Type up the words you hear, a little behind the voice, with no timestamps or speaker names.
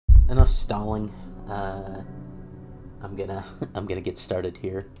enough stalling. I'm gonna get started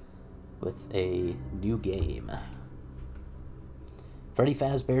here with a new game. Freddy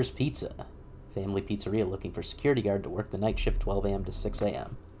Fazbear's Pizza. Family pizzeria looking for security guard to work the night shift 12 a.m. to 6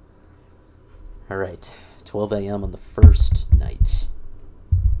 a.m. Alright, 12 a.m. on the first night.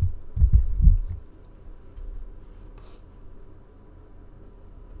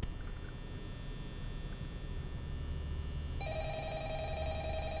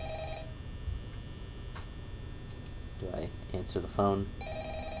 Do I answer the phone?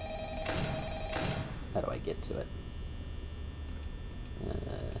 How do I get to it? Oh.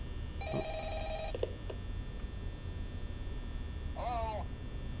 Hello?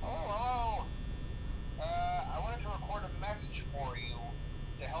 Hello? I wanted to record a message for you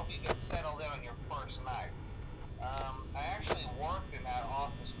to help you get settled in on your first night. I actually worked in that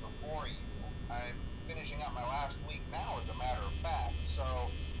office before you. I'm finishing up my last week now, as a matter of fact, so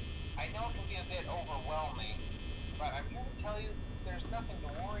I know it can be a bit overwhelming, but I'm here to tell you there's nothing to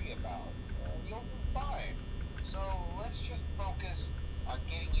worry about. You'll be fine. So let's just focus on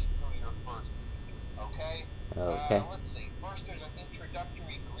getting you through your first week, okay? Okay. Let's see. First, there's an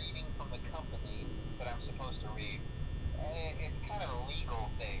introductory greeting from the company that I'm supposed to read. It's kind of a legal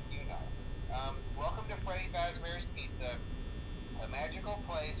thing, you know. Welcome to Freddy Fazbear's Pizza, a magical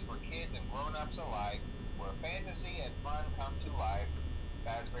place for kids and grown-ups alike, where fantasy and fun come to life.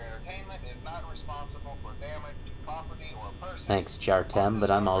 Fazbear Entertainment is not responsible for damage to property or person. Thanks, Jartem,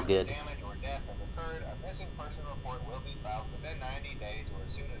 but I'm all good. Damage or death has occurred. A missing person report will be filed within 90 days or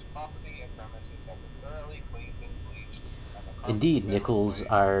as soon as property and premises have been thoroughly cleaned and bleached. Indeed, nickels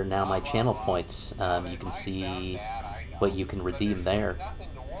are now my channel points. You can see what you can redeem there. Nothing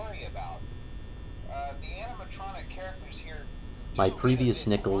to worry about. The animatronic characters here. My previous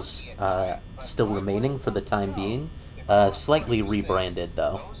nickels still remaining for the time being. Slightly rebranded,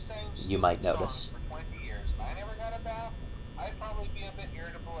 though, you might notice. For 20 years, and I never got a bath. I'd probably be a bit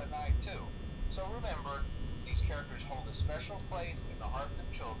irritable at night, too. So remember, these characters hold a special place in the hearts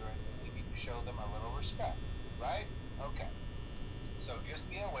of children, and we need to show them a little respect, right? Okay. So just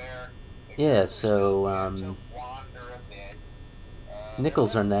be aware. Yeah, so,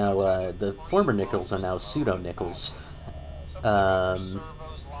 nickels are now, the former nickels are now pseudo-nickels.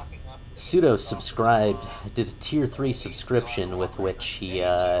 Pseudo subscribed, did a tier 3 subscription with which he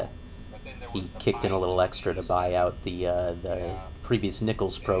kicked in a little extra to buy out the previous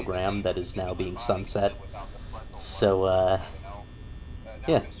Nickels program that is now being sunset. So,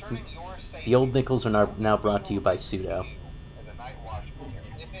 yeah, the old Nickels are now brought to you by Pseudo.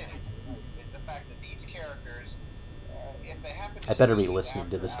 I better be listening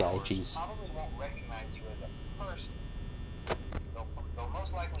to this guy, jeez.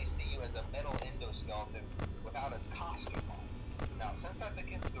 Likely see you as a metal endoskeleton without its costume on. Now, since that's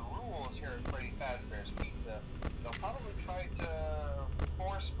against the rules here at Freddy Fazbear's Pizza, they'll probably try to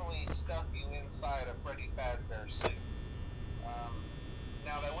forcefully stuff you inside a Freddy Fazbear suit.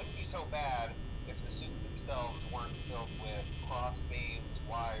 Now, that wouldn't be so bad if the suits themselves weren't filled with crossbeams,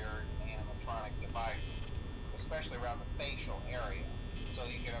 wires, and animatronic devices, especially around the facial area. So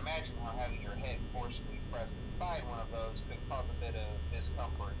you can imagine how having your head forcibly pressed inside one of those could cause a bit of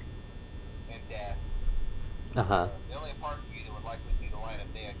discomfort and death. The only parts of you that would likely see the light of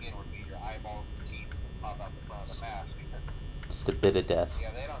day again would be your eyeballs and teeth that pop out the front of the mask. Just a bit of death.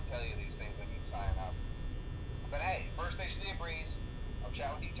 Yeah, they don't tell you these things when you sign up. But hey, first day should be a breeze. I'll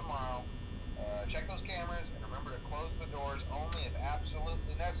chat with you tomorrow. Check those cameras and remember to close the doors only if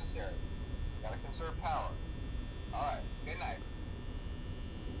absolutely necessary. Gotta conserve power. Alright, good night.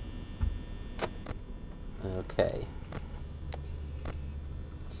 Okay.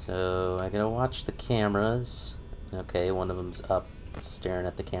 So, I gotta watch the cameras. Okay, one of them's up, staring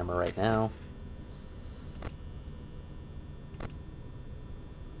at the camera right now.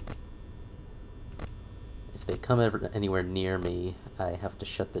 If they come anywhere near me, I have to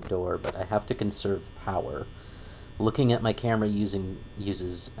shut the door, but I have to conserve power. Looking at my camera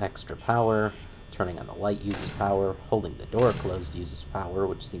uses extra power. Turning on the light uses power. Holding the door closed uses power,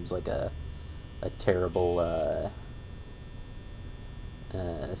 which seems like a terrible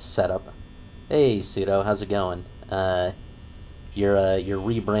setup. Hey, Pseudo, how's it going? Your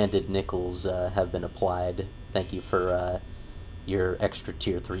rebranded nickels have been applied. Thank you for your extra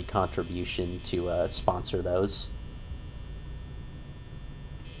tier 3 contribution to sponsor those.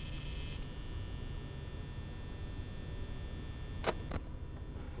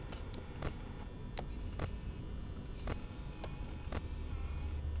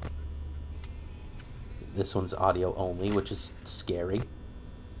 This one's audio only, which is scary.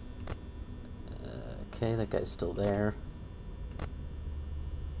 Okay, that guy's still there.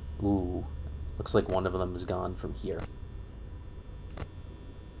 Ooh, looks like one of them is gone from here.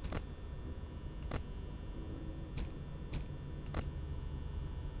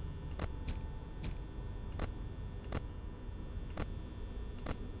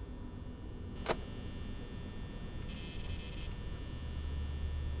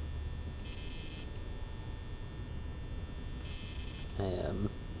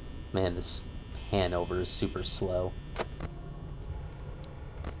 Man, this Hanover is super slow.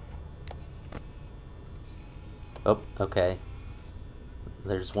 Oh, okay.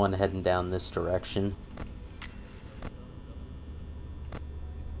 There's one heading down this direction.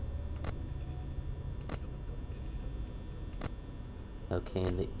 Okay,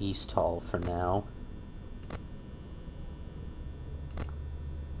 in the East Hall for now.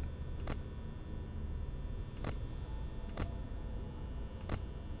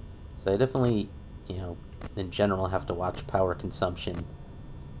 So I definitely, you know, in general have to watch power consumption,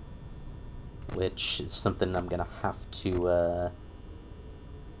 which is something I'm gonna have to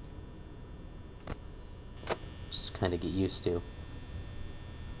just kind of get used to.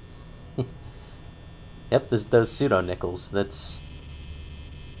 Yep, those pseudo-nickels, that's...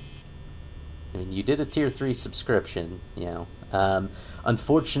 I mean, you did a Tier 3 subscription, you know.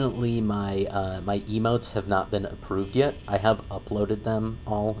 Unfortunately, my emotes have not been approved yet. I have uploaded them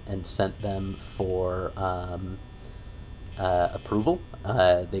all and sent them for approval.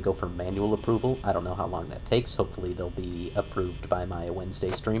 They go for manual approval. I don't know how long that takes. Hopefully they'll be approved by my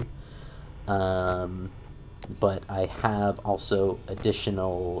Wednesday stream. But I have also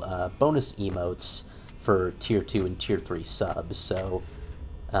additional bonus emotes for Tier 2 and Tier 3 subs. So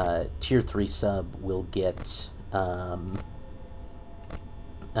Tier 3 sub will get all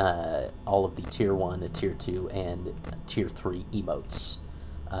of the Tier 1, Tier 2, and Tier 3 emotes.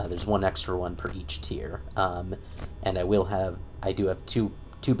 There's one extra one per each tier. And I do have two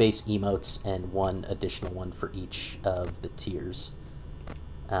base emotes and one additional one for each of the tiers.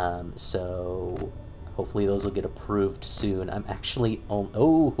 So hopefully those will get approved soon. I'm actually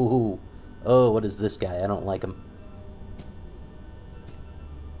oh, what is this guy? I don't like him.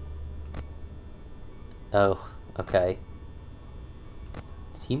 Oh, okay.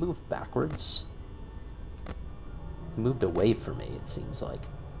 Did he move backwards? He moved away from me, it seems like.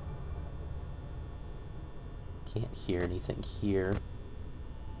 Can't hear anything here.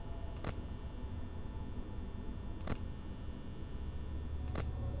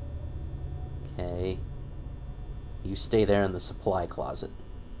 Okay. You stay there in the supply closet.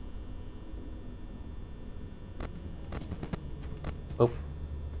 Oh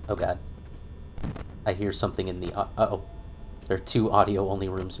god. I hear something in the... uh-oh. There are 2 audio-only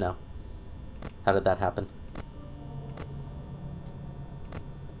rooms now. How did that happen?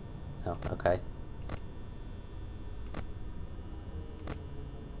 Oh, okay.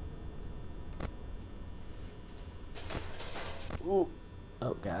 Ooh.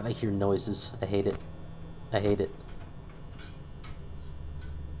 Oh god, I hear noises. I hate it. I hate it.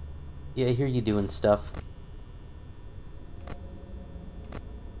 Yeah, I hear you doing stuff.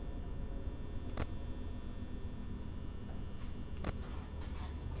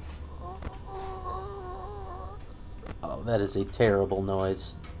 Oh, that is a terrible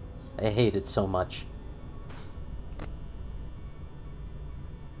noise. I hate it so much.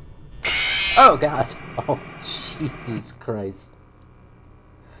 Oh god! Oh, Jesus Christ.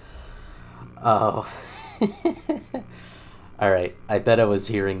 Oh. Alright, I bet I was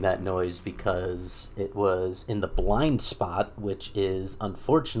hearing that noise because it was in the blind spot, which is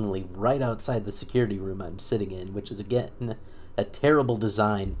unfortunately right outside the security room I'm sitting in, which is, again, a terrible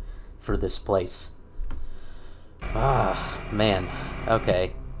design for this place. Ah, man.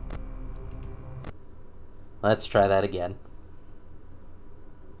 Okay. Let's try that again.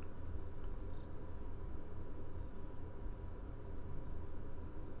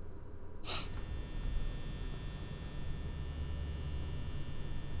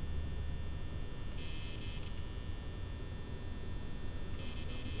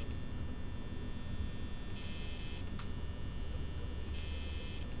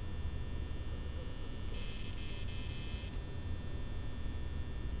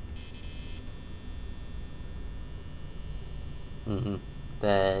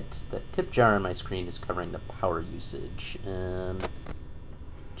 That tip jar on my screen is covering the power usage.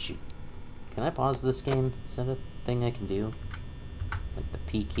 Shoot. Can I pause this game? Is that a thing I can do? Like the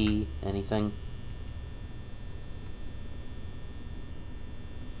P key, anything?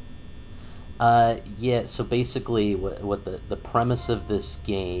 Yeah, so basically what the premise of this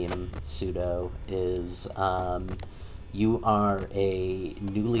game, Pseudo, is you are a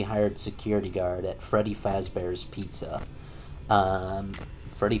newly hired security guard at Freddy Fazbear's Pizza.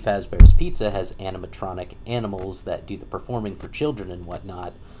 Freddy Fazbear's Pizza has animatronic animals that do the performing for children and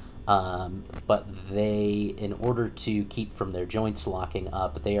whatnot. But they, in order to keep from their joints locking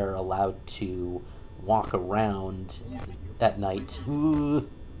up, they are allowed to walk around at night. Ooh,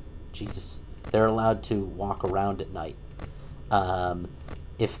 Jesus. They're allowed to walk around at night.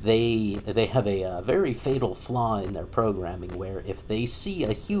 If they have a very fatal flaw in their programming where if they see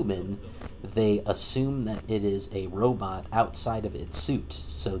a human, they assume that it is a robot outside of its suit.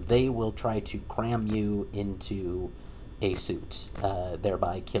 So they will try to cram you into a suit,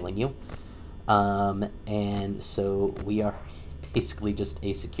 thereby killing you. And so we are basically just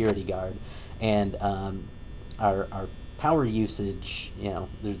a security guard. And our power usage, you know,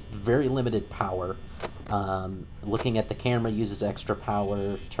 there's very limited power. Looking at the camera uses extra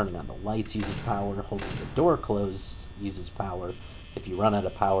power, turning on the lights uses power, holding the door closed uses power. If you run out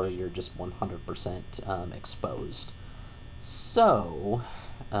of power, you're just 100% exposed. So,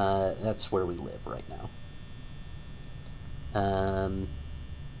 that's where we live right now.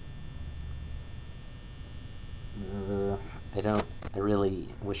 I really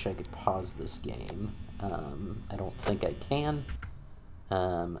wish I could pause this game. I don't think I can.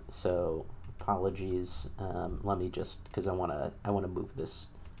 So apologies. Let me just, because I wanna move this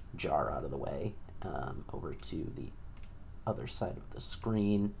jar out of the way over to the other side of the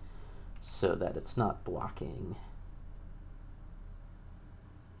screen so that it's not blocking.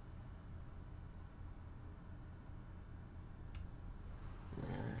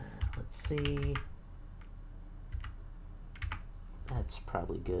 Let's see. That's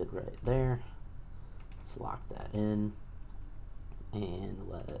probably good right there. Let's lock that in. And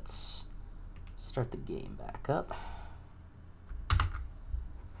let's start the game back up.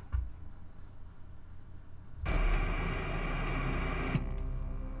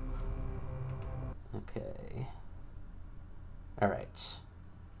 Okay. Alright.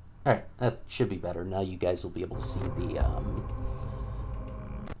 Alright, that should be better. Now you guys will be able to see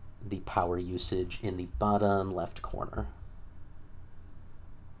the power usage in the bottom left corner.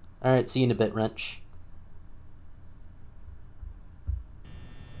 Alright, see you in a bit, Wrench.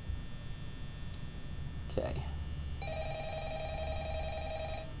 Okay.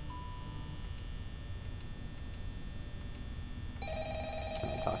 Can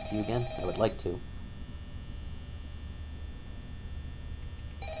I talk to you again? I would like to.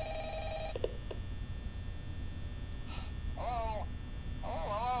 Hello?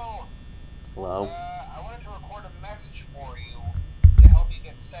 Hello? Hello? I wanted to record a message for you to help you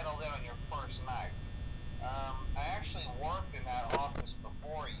get settled in on your first night. I actually worked in that office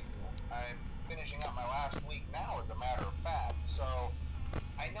before you. I'm finishing up my last week now, as a matter of fact, so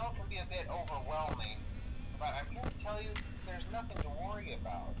I know it can be a bit overwhelming, but I'm here to tell you there's nothing to worry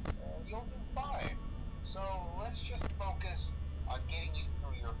about. You'll do fine. So let's just focus on getting you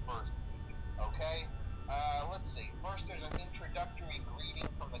through your first week, okay? Let's see. First, there's an introductory greeting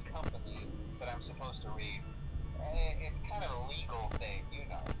from the company that I'm supposed to read. It's kind of a legal thing, you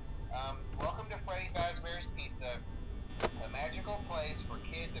know. Welcome to Freddy Fazbear's Pizza, a magical place for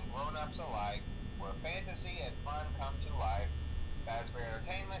kids and grown-ups alike, where fantasy and fun come to life. Fazbear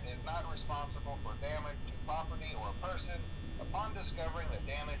Entertainment is not responsible for damage to property or person. Upon discovering that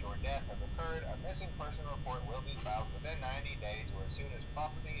damage or death has occurred, a missing person report will be filed within 90 days or as soon as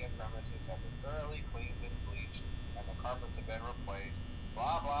property and premises have been thoroughly cleaned and bleached and the carpets have been replaced.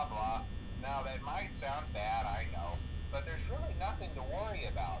 Blah, blah, blah. Now, that might sound bad, I know, but there's really nothing to worry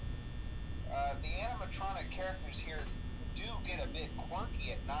about. The animatronic characters here do get a bit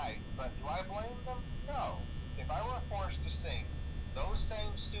quirky at night, but do I blame them? No. If I were forced to sing those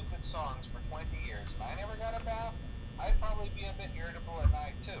same stupid songs for 20 years and I never got a bath, I'd probably be a bit irritable at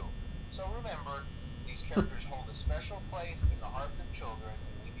night too. So remember, these characters hold a special place in the hearts of children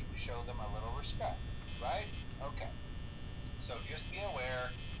and we need to show them a little respect, right? Okay. So just be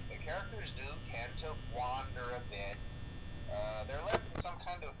aware, the characters do tend to wander a bit. They're left in some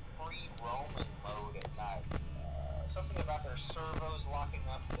kind of free roaming mode at night. Something about their servos locking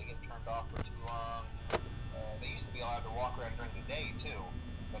up if they get turned off for too long. They used to be allowed to walk around during the day too,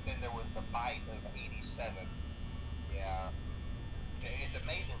 but then there was the bite of 87. Yeah. It's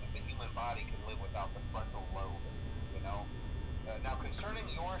amazing that the human body can live without the frontal lobe, you know? Now concerning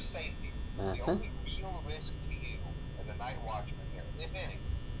your safety, the only real risk to you as a night watchman here, if any,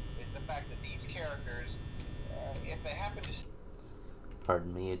 is the fact that these characters, if they happen to...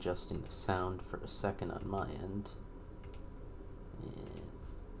 Pardon me, adjusting the sound for a second on my end.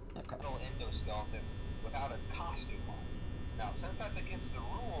 Okay. Endoskeleton without its costume on. Now, since that's against the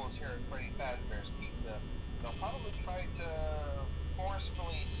rules here at Freddy Fazbear's Pizza, they'll probably try to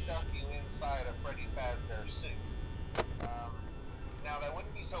forcefully stuff you inside a Freddy Fazbear suit. Now, Now, that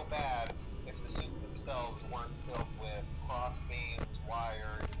wouldn't be so bad if the suits themselves weren't filled with cross beams,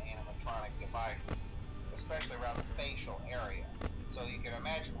 wires, and animatronic devices, especially around the facial area. So you can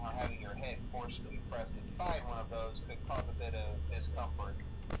imagine how having your head forcefully pressed inside one of those could cause a bit of discomfort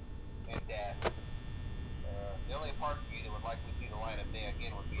and death. The only parts of you that would likely see the light of day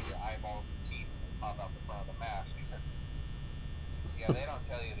again would be your eyeballs and teeth that pop out the front of the mask. Yeah, they don't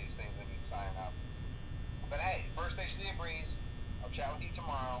tell you these things when you sign up. But hey, first station of the breeze. I'll chat with you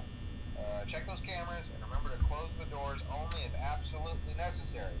tomorrow. Check those cameras and remember to close the doors only if absolutely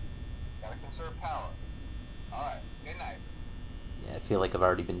necessary. Gotta conserve power. Alright, good night. Yeah, I feel like I've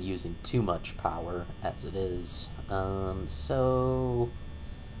already been using too much power as it is. So...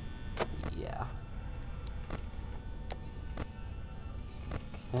 yeah.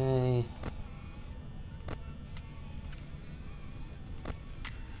 Okay.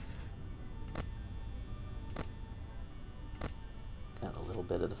 Got a little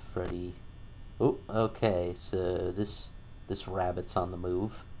bit of the Freddy. Oh, okay, so this rabbit's on the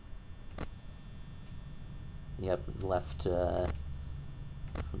move. Yep, left from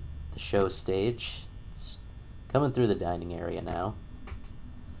the show stage. It's coming through the dining area now.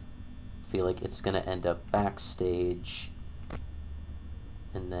 Feel like it's gonna end up backstage,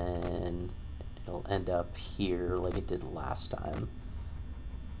 and then it'll end up here like it did last time.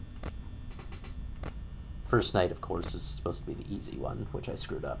 First night, of course, is supposed to be the easy one, which I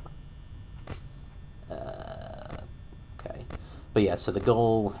screwed up. Okay. But yeah, so the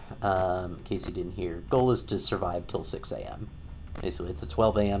goal, in case you didn't hear, goal is to survive till 6 a.m. Basically, it's a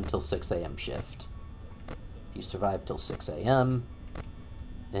 12 a.m. till 6 a.m. shift. If you survive till 6 a.m.,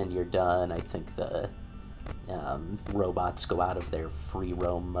 and you're done, I think the robots go out of their free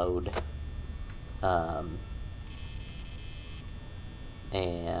roam mode.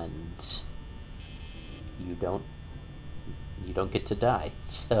 And you don't get to die.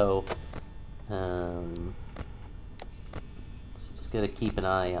 So, just gotta keep an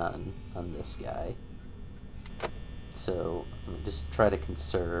eye on this guy. So, I'm gonna just try to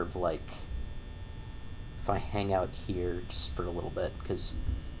conserve, like, if I hang out here just for a little bit, because,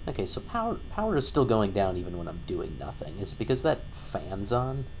 okay, so power is still going down even when I'm doing nothing. Is it because that fan's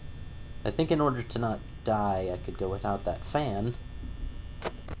on? I think in order to not die, I could go without that fan.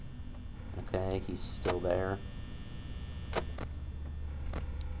 Okay, he's still there. I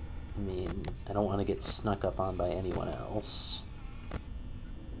mean, I don't want to get snuck up on by anyone else.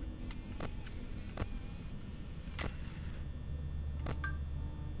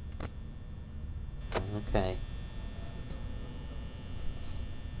 Okay.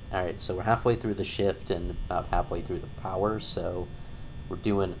 Alright, so we're halfway through the shift and about halfway through the power, so we're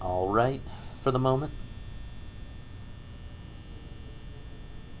doing alright for the moment.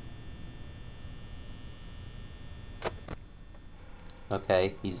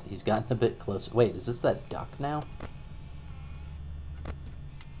 Okay, he's gotten a bit closer. Wait, is this that duck now?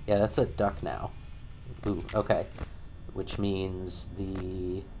 Yeah, that's a duck now. Ooh, okay. Which means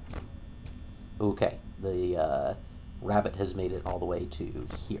the... Okay, the rabbit has made it all the way to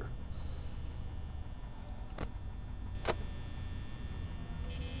here.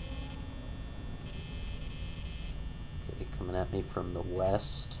 Okay, coming at me from the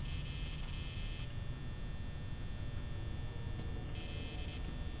west.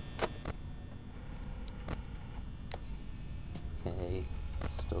 Okay,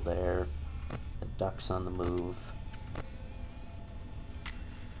 still there. The duck's on the move.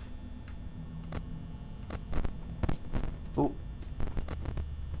 Ooh.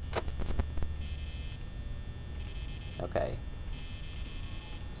 Okay.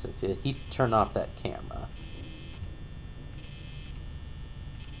 So if he turn off that camera.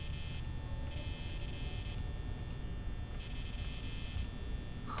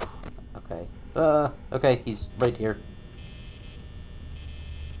 Okay. Okay, he's right here.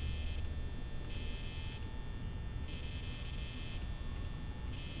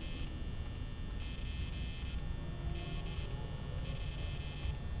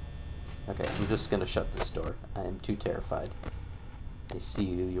 Okay, I'm just gonna shut this door. I am too terrified. I see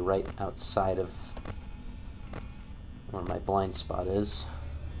you. You're right outside of where my blind spot is.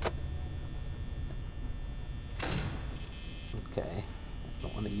 Okay. I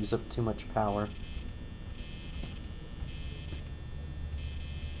don't want to use up too much power.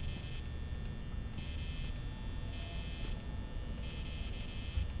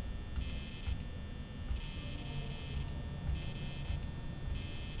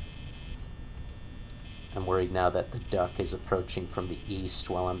 I'm worried now that the duck is approaching from the east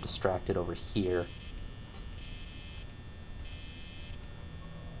while I'm distracted over here.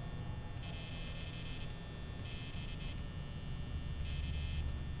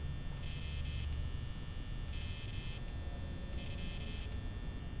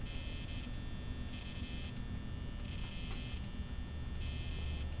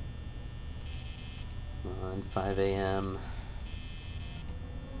 On 5 a.m.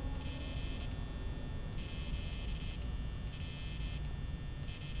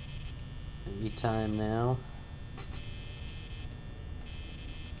 Any time now.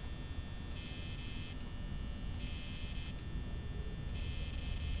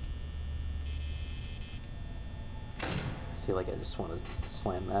 I feel like I just want to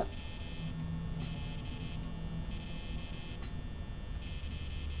slam that.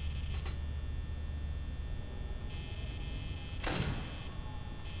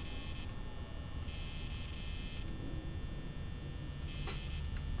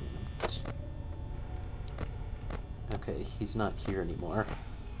 Okay, he's not here anymore.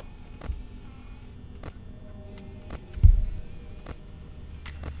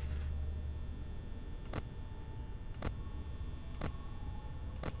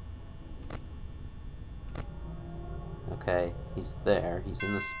 Okay, he's there. He's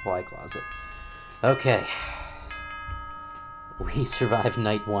in the supply closet. Okay. We survived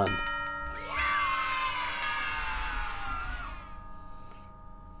night 1.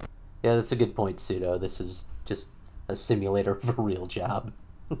 Yeah, that's a good point, Pseudo. This is just a simulator of a real job.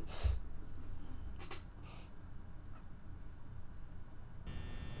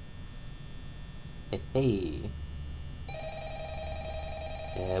 Hey.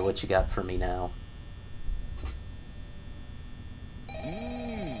 Yeah, what you got for me now?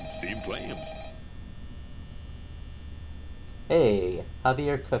 Steamed clams. Hey,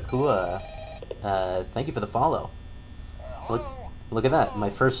 Javier Kakua. Thank you for the follow. Look at that. My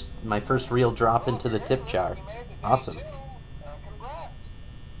first real drop into the tip jar. Awesome. Congrats.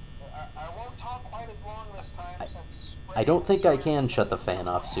 I won't talk quite as long this time since... I don't think I can shut the fan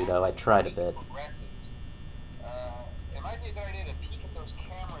off, Pseudo. I tried a bit. It might be a good idea to peek at those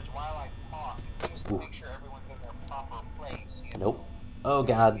cameras while I talk, just to make sure everyone's in their proper place. You know? Nope. Oh,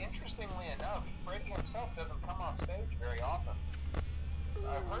 God. Interestingly enough, Freddy himself doesn't come off stage very often.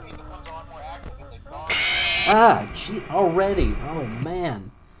 I've heard he becomes a lot more active in the dark. Ah, gee, already. Oh,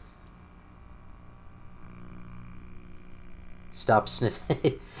 man. Stop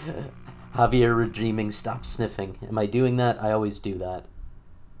sniffing. Javier regiming, stop sniffing. Am I doing that? I always do that.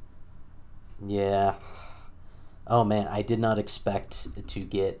 Yeah. Oh, man, I did not expect to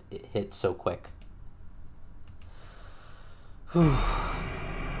get hit so quick. Whew.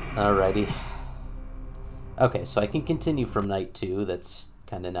 Alrighty. Okay, so I can continue from night 2. That's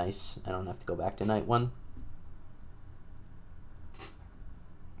kind of nice. I don't have to go back to night 1.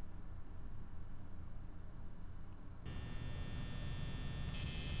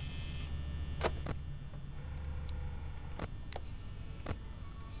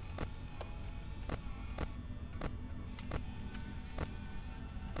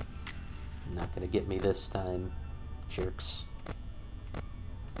 Not gonna get me this time, jerks.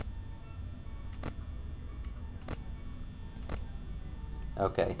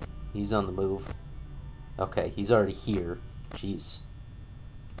 Okay, he's on the move. Okay, he's already here. Jeez.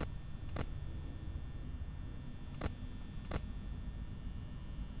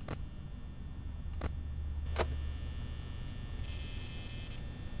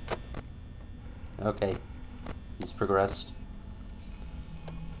 Okay, he's progressed.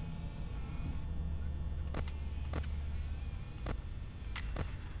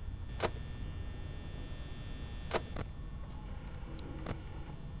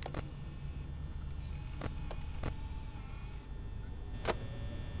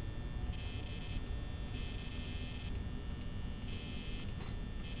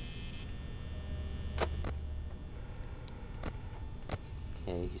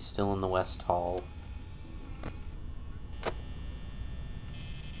 Okay, he's still in the West Hall.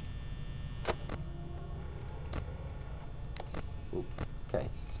 Ooh, okay,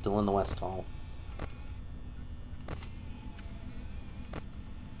 still in the West Hall.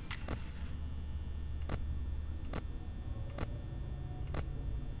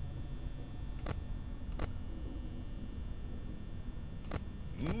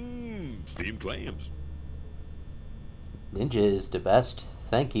 Steamed clams. Ninja is the best.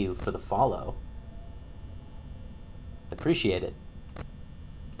 Thank you for the follow. Appreciate it.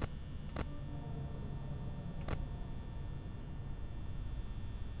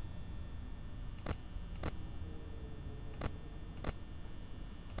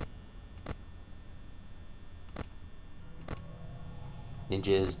 Ninja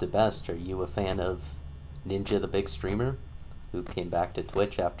is the best. Are you a fan of Ninja the Big Streamer, who came back to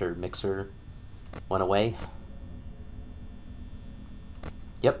Twitch after Mixer went away?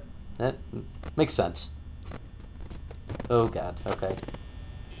 Yep, that makes sense. Oh god, okay.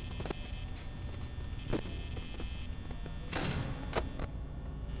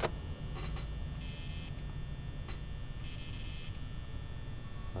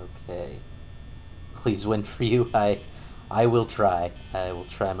 Okay. Please win for you. I will try. I will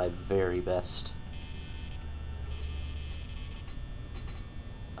try my very best.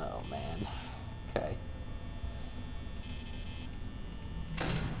 Oh, man. Okay.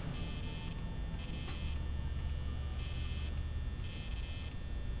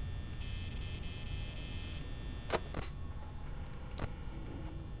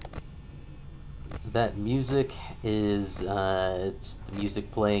 That music is, it's the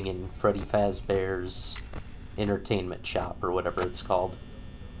music playing in Freddy Fazbear's entertainment shop, or whatever it's called.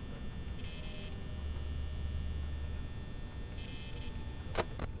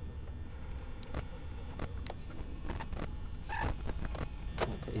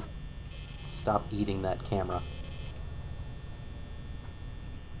 Okay. Stop eating that camera.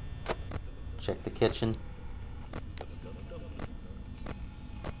 Check the kitchen.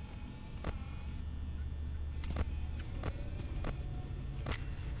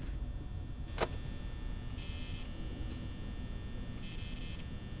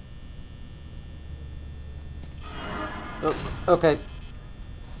 Oh, okay.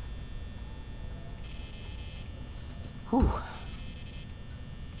 Whew.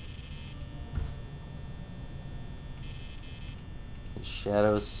 The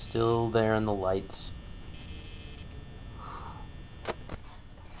shadow's still there in the lights.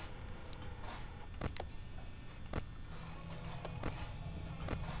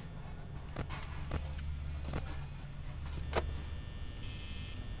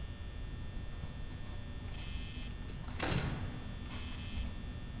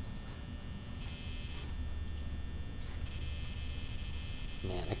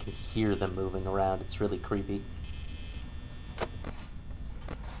 Man, I can hear them moving around. It's really creepy.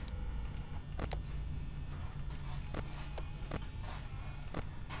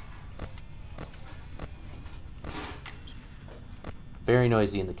 Very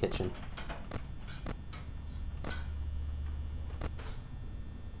noisy in the kitchen.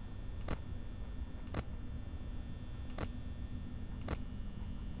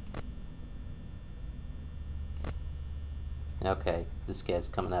 Okay, this guy's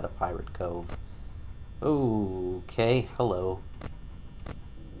coming out of Pirate Cove. Okay, hello.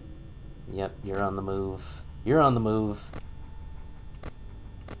 Yep, you're on the move. You're on the move.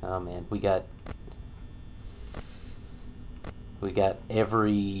 Oh man, we got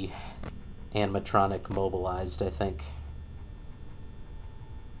every animatronic mobilized, I think.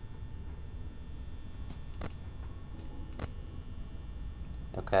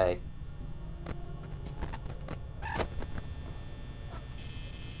 Okay.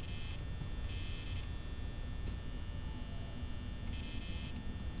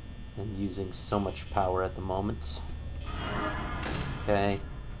 I'm using so much power at the moment. Okay.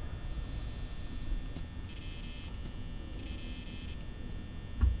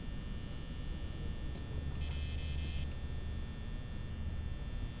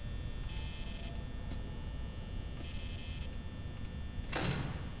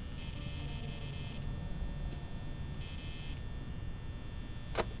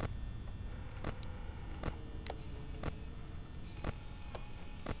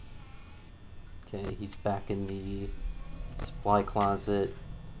 Okay, he's back in the supply closet.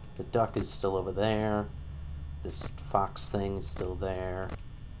 The duck is still over there. This fox thing is still there.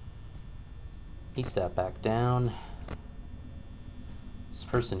 He sat back down. This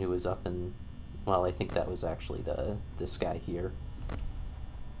person who was up in... Well, I think that was actually this guy here.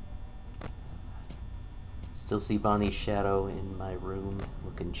 Still see Bonnie's shadow in my room.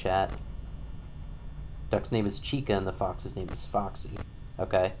 Look in chat. Duck's name is Chica and the fox's name is Foxy.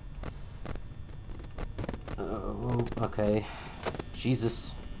 Okay. Oh, okay.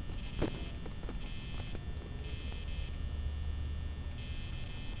 Jesus.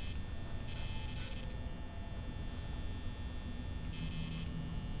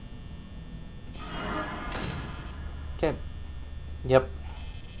 Okay. Yep.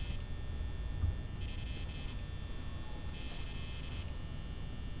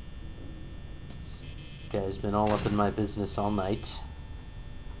 This guy's been all up in my business all night.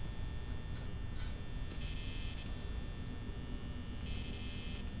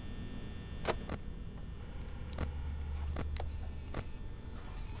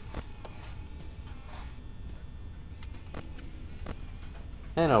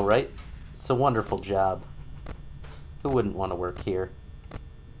 I know, right? It's a wonderful job. Who wouldn't want to work here?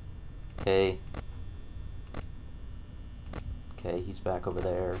 Okay. Okay, he's back over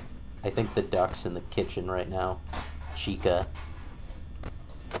there. I think the duck's in the kitchen right now. Chica.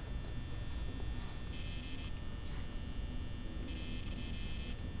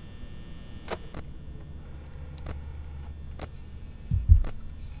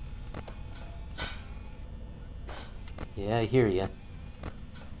 Yeah, I hear you. You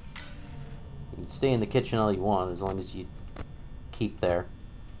can stay in the kitchen all you want, as long as you keep there.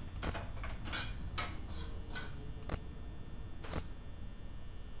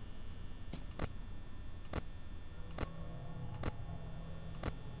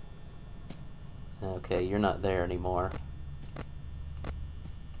 Okay, you're not there anymore.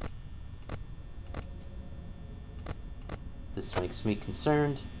 This makes me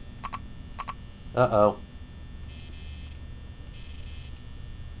concerned. Uh-oh.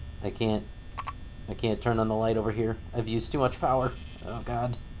 I can't turn on the light over here. I've used too much power. Oh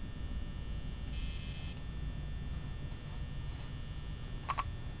god.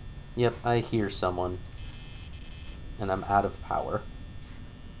 Yep, I hear someone. And I'm out of power.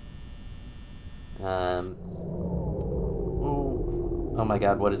 Ooh. Oh my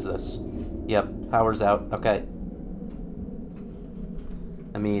god, what is this? Yep, power's out. Okay.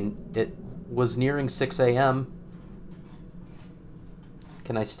 I mean, it was nearing 6 a.m.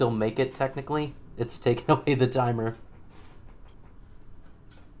 Can I still make it, technically? It's taken away the timer.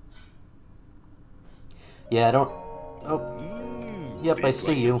 Yeah, I don't... Oh. Yep, I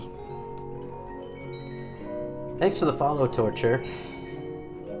see you. Thanks for the follow, Torture.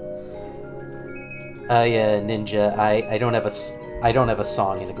 Yeah, Ninja, I don't have a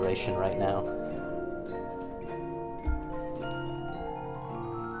song integration right now.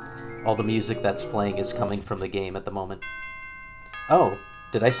 All the music that's playing is coming from the game at the moment. Oh,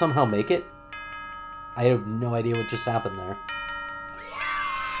 did I somehow make it? I have no idea what just happened there.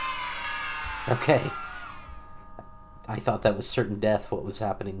 Okay. I thought that was certain death, what was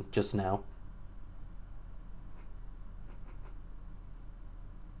happening just now.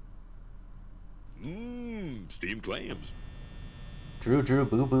 Steamed clams. Drew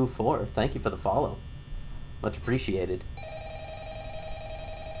Boo Boo 4, thank you for the follow. Much appreciated.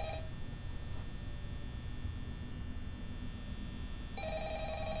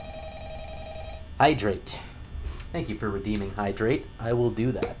 Hydrate. Thank you for redeeming Hydrate. I will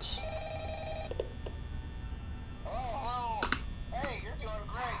do that. Hello. Hey, you're doing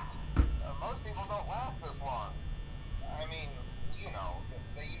great. Most people don't last this long. I mean, you know,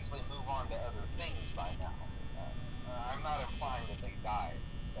 they usually move on to other things by now. I'm not implying that they died.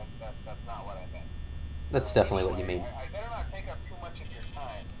 That's not what I meant. That's definitely what you mean. I better not take up too much of your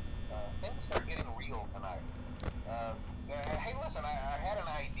time. Things are getting real tonight. Hey, listen, I had an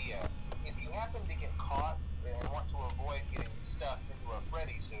idea. If you happen to get caught and want to avoid getting stuffed into a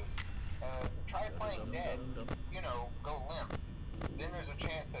Freddy suit, try playing dead. You know, go limp. Then there's a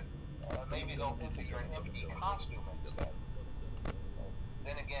chance that maybe they'll think that you're an empty costume instead.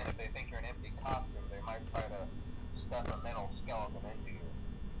 Then again, if they think you're an empty costume, they might try to stuff a mental skeleton into you.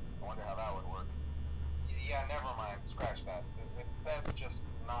 I wonder how that would work. Yeah, never mind. Scratch that. It's best just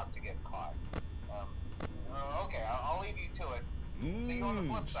not to get caught. Okay, I'll leave you to it. See you on the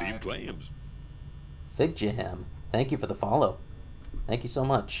flip side. Steamed clams. Fig Jam, thank you for the follow. Thank you so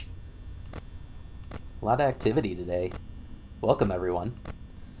much. A lot of activity today. Welcome, everyone.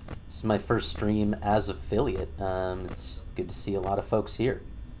 This is my first stream as affiliate. It's good to see a lot of folks here.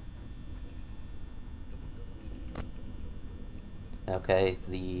 Okay,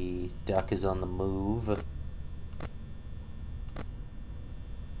 the duck is on the move.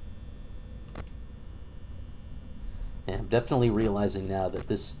 And I'm definitely realizing now that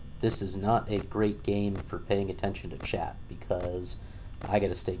this is not a great game for paying attention to chat, because I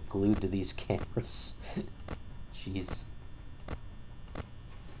gotta stay glued to these cameras. Jeez.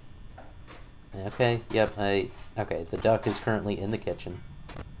 Okay, yep, okay, the duck is currently in the kitchen.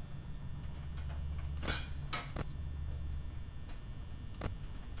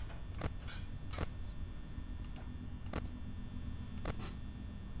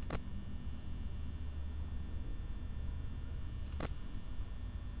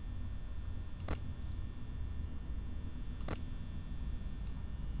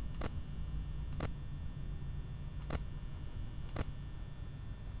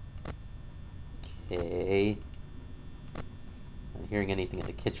 Okay. Not hearing anything in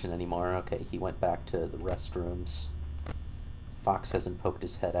the kitchen anymore. Okay, he went back to the restrooms. Fox hasn't poked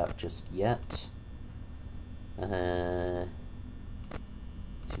his head out just yet. Seems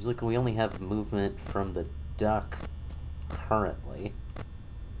like we only have movement from the duck currently.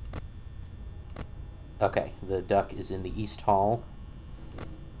 Okay, the duck is in the East Hall.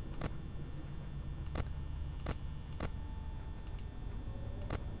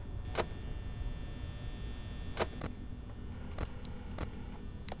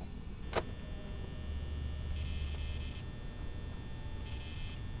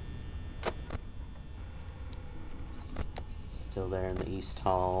 Still there in the East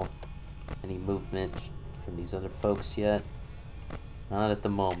Hall. Any movement from these other folks yet. Not at the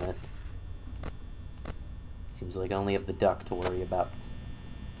moment. Seems like I only have the duck to worry about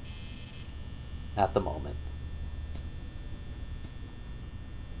at the moment.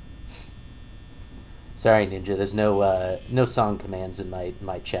 Sorry, Ninja, there's no song commands in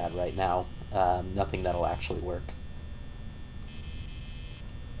my chat right now. Nothing that'll actually work.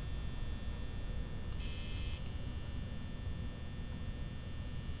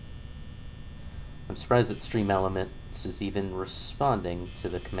 I'm surprised that Stream Elements is even responding to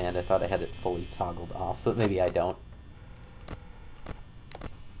the command. I thought I had it fully toggled off, but maybe I don't.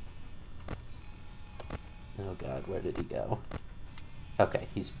 Oh god, where did he go? Okay,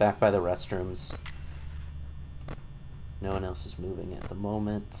 he's back by the restrooms. No one else is moving at the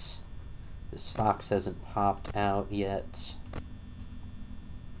moment. This fox hasn't popped out yet.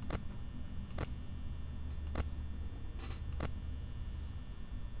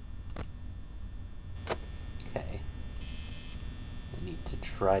 Okay. I need to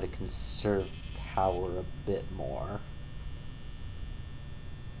try to conserve power a bit more.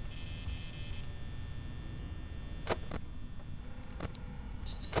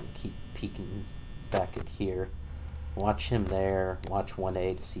 Just gonna keep peeking back at here. Watch him there. Watch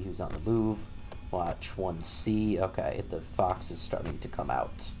 1A to see who's on the move. Watch 1C. Okay, the fox is starting to come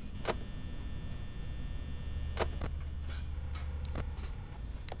out.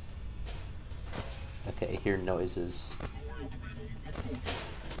 Okay, hear noises.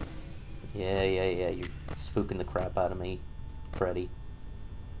 Yeah, you're spooking the crap out of me, Freddy.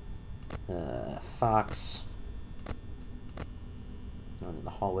 Fox. Not in the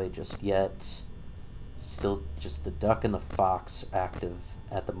hallway just yet. Still just the duck and the fox active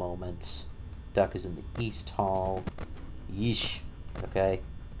at the moment. Duck is in the East Hall. Yeesh. Okay.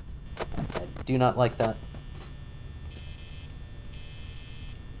 I do not like that.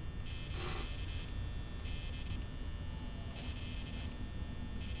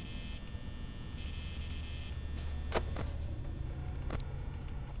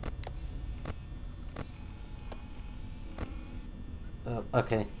 Oh,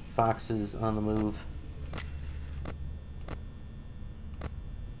 okay. Fox is on the move.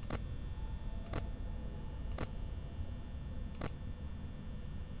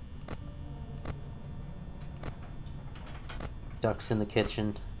 Duck's in the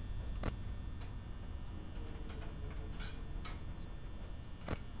kitchen.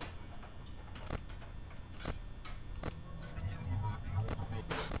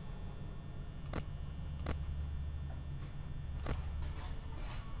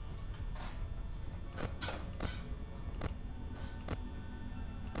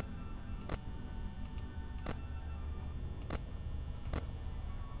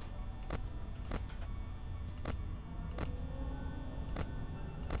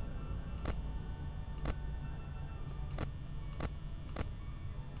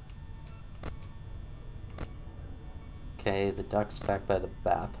 Okay, the duck's back by the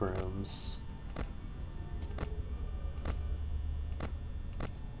bathrooms.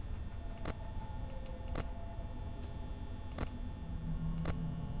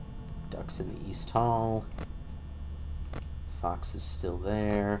 Duck's in the East Hall. Fox is still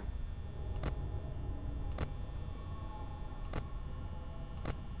there.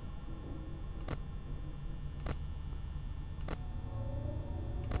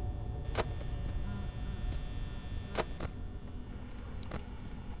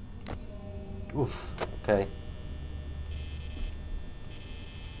 Oof, okay.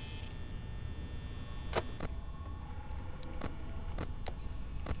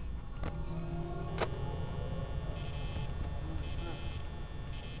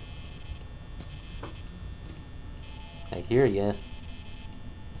 I hear ya.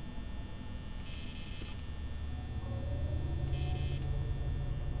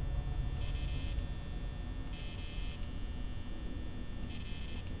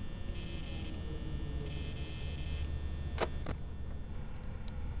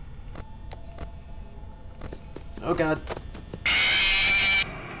 Oh god.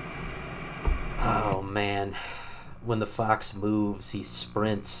 Oh man. When the fox moves, he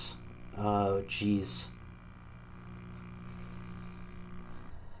sprints. Oh jeez.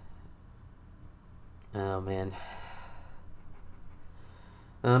 Oh man.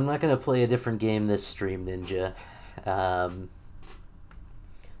 I'm not gonna play a different game this stream, Ninja.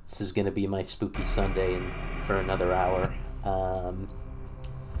 This is gonna be my spooky Sunday for another hour.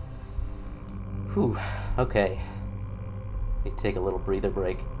 Whew, okay. Let me take a little breather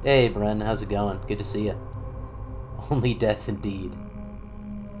break. Hey, Bren, how's it going? Good to see you. Only death indeed.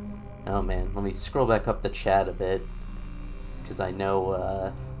 Oh man, let me scroll back up the chat a bit, because I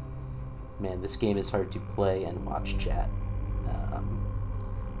know Man, this game is hard to play and watch chat.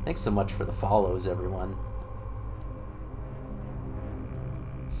 Thanks so much for the follows, everyone.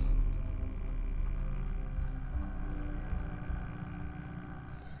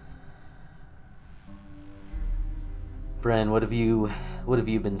 Bren, what have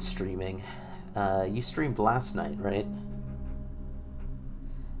you been streaming? You streamed last night, right?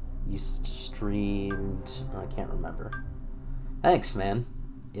 You streamed... I can't remember. Thanks, man.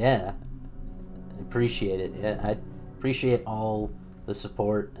 Yeah. I appreciate it. Yeah, I appreciate all the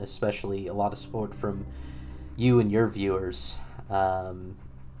support, especially a lot of support from you and your viewers.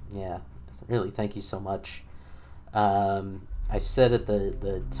 Yeah, really, thank you so much. I said at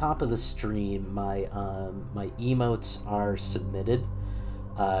the top of the stream, my emotes are submitted.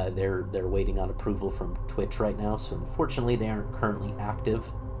 They're waiting on approval from Twitch right now, so unfortunately they aren't currently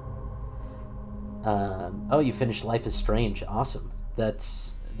active. Oh, you finished Life is Strange. Awesome.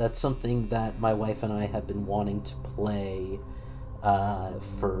 That's something that my wife and I have been wanting to play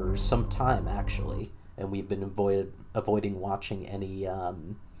for some time, actually, and we've been avoiding watching any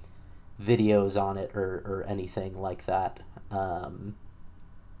videos on it or anything like that. More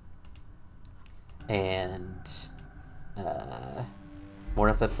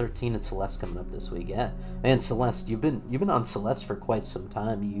FF13 and Celeste coming up this week. Yeah, man, Celeste, you've been on Celeste for quite some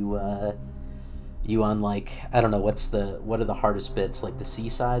time. You on, like, I don't know, what are the hardest bits, like the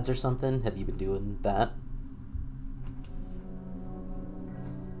seasides or something? Have you been doing that?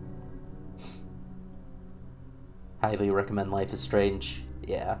 Highly recommend Life is Strange.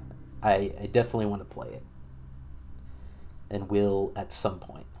 Yeah, I definitely want to play it. And will at some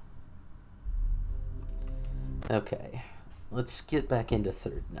point. Okay, let's get back into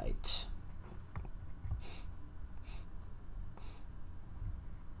Third Night.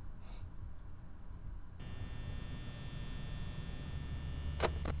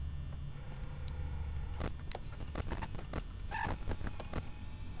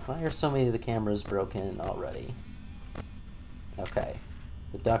 Why are so many of the cameras broken already? Okay.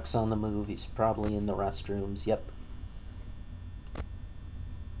 The duck's on the move. He's probably in the restrooms. Yep.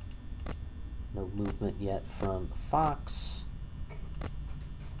 No movement yet from the fox.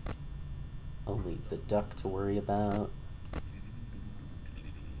 Only the duck to worry about.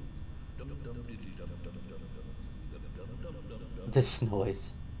 This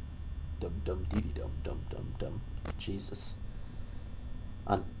noise. Dum dum dee dee dum dum dum dum. Jesus.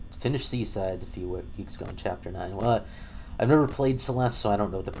 On finished Seasides a few weeks ago in Chapter 9. Well, I've never played Celeste, so I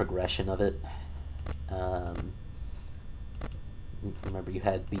don't know the progression of it. Remember, you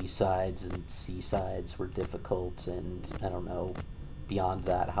had B-sides and C-sides were difficult, and I don't know beyond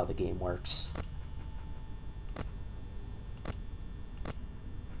that how the game works.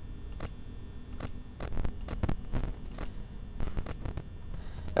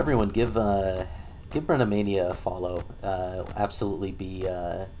 Everyone, give Brenamania a follow. Absolutely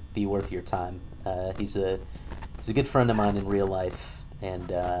be worth your time. He's a good friend of mine in real life,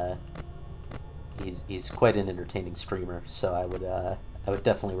 and he's quite an entertaining streamer. So I would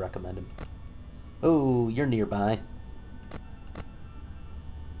definitely recommend him. Oh, you're nearby.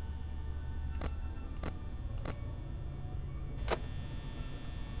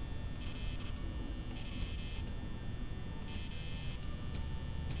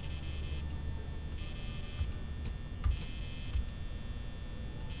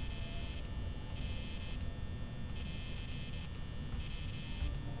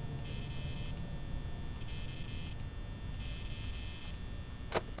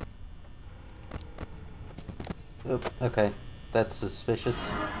 Oh, okay. That's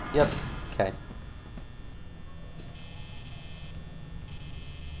suspicious. Yep. Okay.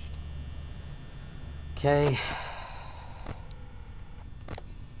 Okay.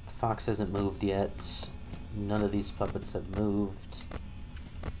 The fox hasn't moved yet. None of these puppets have moved.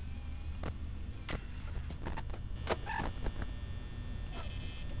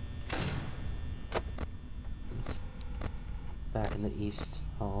 It's back in the east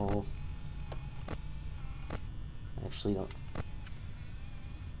hall. Actually,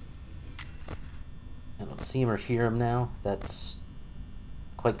 I don't see him or hear him now. That's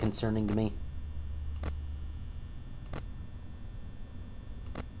quite concerning to me.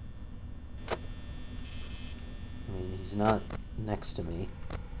 I mean, he's not next to me.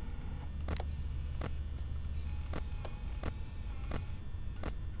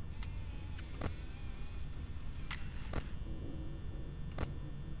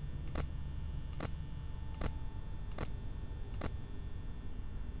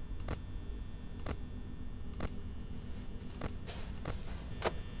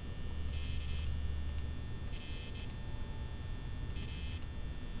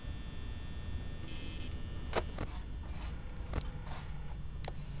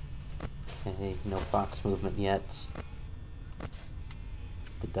 Okay, no fox movement yet.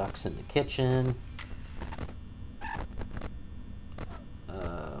 The duck's in the kitchen.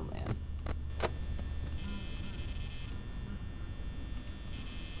 Oh, man.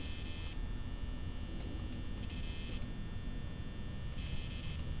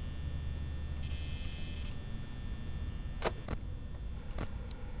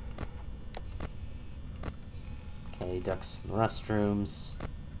 Okay, duck's in the restrooms.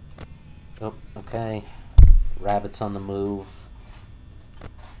 Oh, okay. Rabbit's on the move.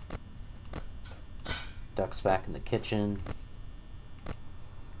 Duck's back in the kitchen. I think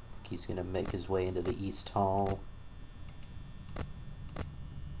he's gonna make his way into the East Hall.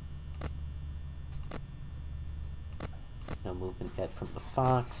 No movement yet from the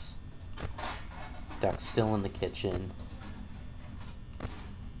fox. Duck's still in the kitchen.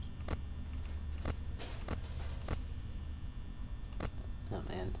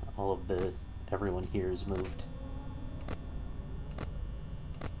 Oh man, everyone here is moved.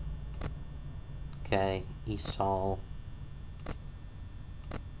 Okay, East Hall.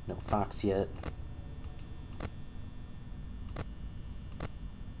 No fox yet.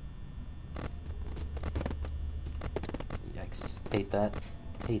 Yikes. Hate that.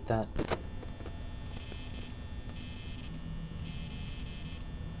 Hate that.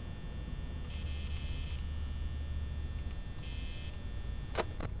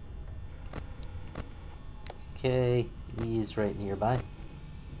 Okay, he's right nearby.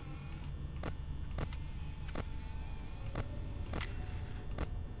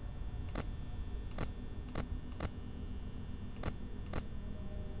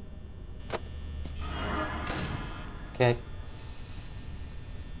 Okay.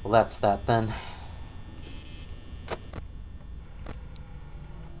 Well, that's that then.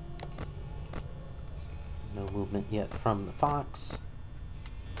 No movement yet from the fox.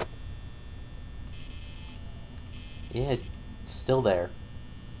 Yeah, it's still there.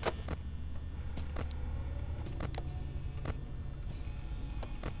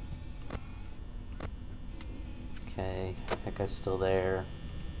 Okay, that guy's still there.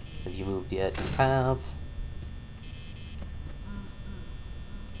 Have you moved yet? You have.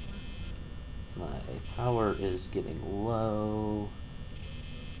 My power is getting low.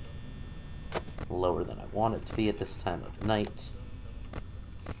 Lower than I want it to be at this time of night.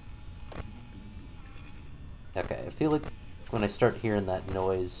 Okay, I feel like when I start hearing that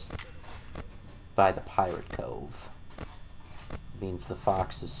noise by the Pirate Cove, it means the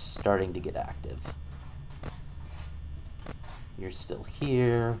fox is starting to get active. You're still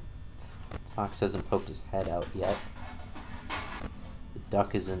here. The fox hasn't poked his head out yet. The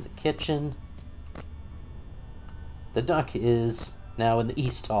duck is in the kitchen. The duck is now in the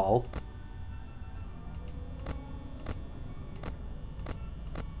East Hall.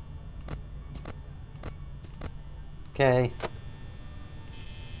 Okay.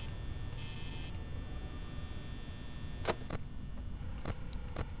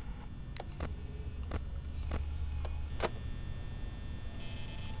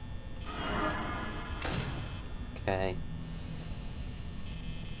 Okay.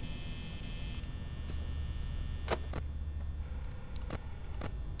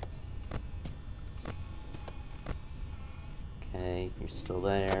 Okay, you're still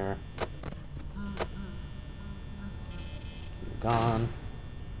there. You're gone.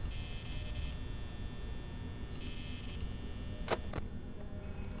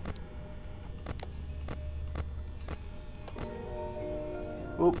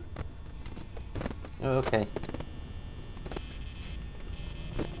 Oop. Okay.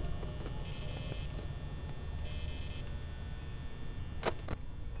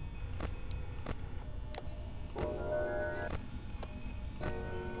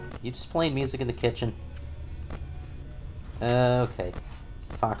 You just playing music in the kitchen? Okay.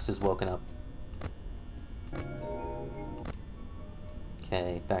 Fox is woken up.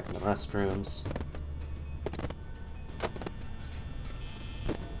 Okay, back in the restrooms.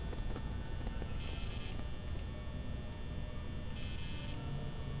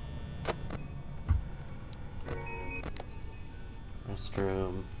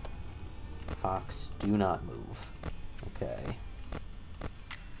 Restroom. Fox, do not move. Okay.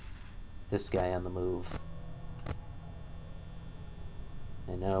 This guy on the move.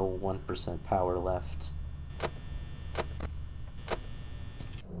 I know 1% power left.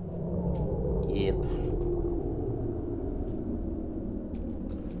 Yep.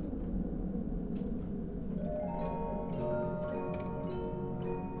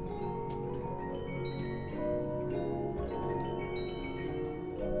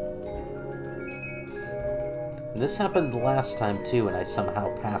 And this happened last time too, and I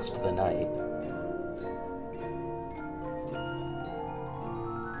somehow passed the night.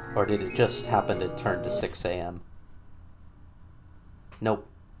 Or did it just happen to turn to 6 a.m.? Nope.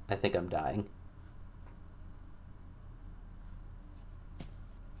 I think I'm dying.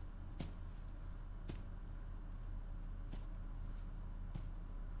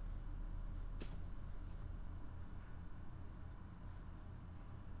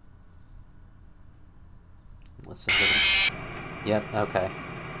 Listen to them. Yep, okay.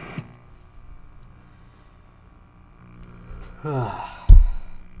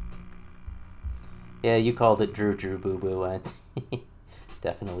 Yeah, you called it Drew Boo Boo. I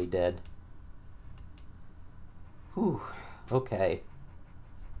definitely did. Whew, okay.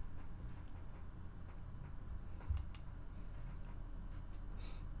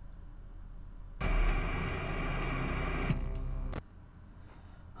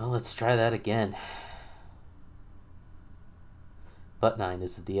 Well, let's try that again. Butt 9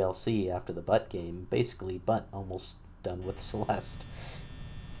 is the DLC after the Butt game. Basically, Butt almost done with Celeste.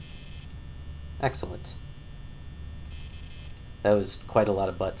 Excellent. That was quite a lot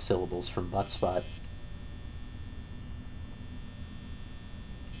of Butt syllables from Butt Spot.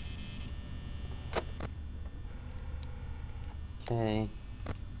 Okay.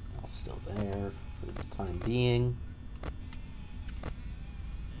 All still there for the time being.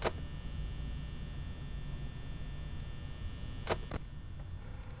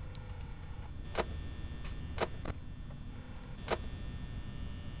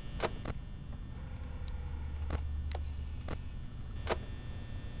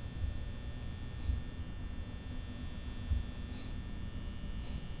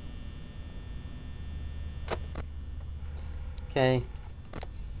 Okay.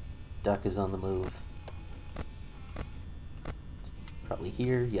 Duck is on the move. It's probably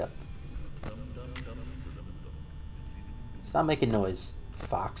here. Yep. Stop making noise,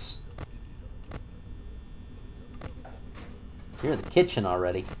 Fox. You're in the kitchen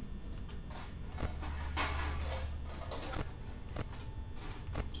already.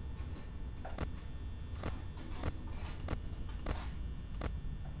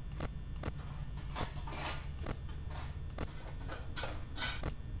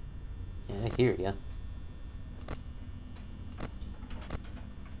 I hear ya.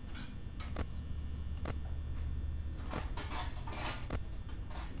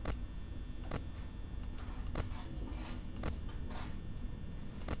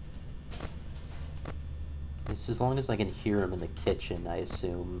 It's as long as I can hear him in the kitchen, I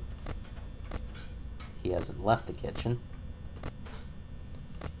assume he hasn't left the kitchen.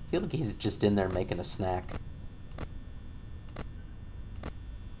 I feel like he's just in there making a snack.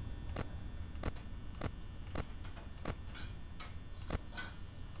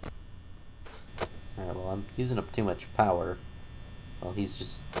 I'm using up too much power while he's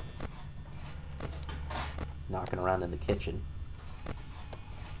just knocking around in the kitchen.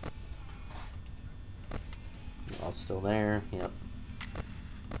 You all still there? Yep.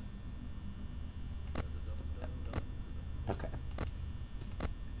 Okay.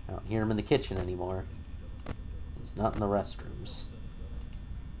 I don't hear him in the kitchen anymore. He's not in the restrooms.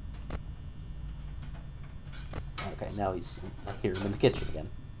 Okay, now I hear him in the kitchen again.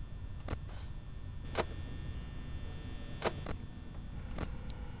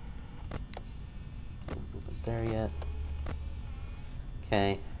 There yet.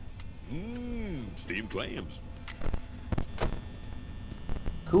 Okay. Steamed clams.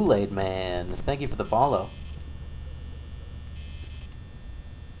 Kool-Aid Man, thank you for the follow.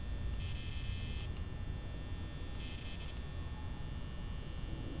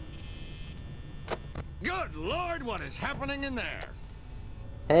 Good Lord, what is happening in there?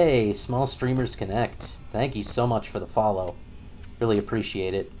 Hey, Small Streamers Connect. Thank you so much for the follow. Really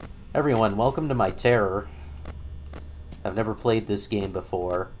appreciate it. Everyone, welcome to my terror. I've never played this game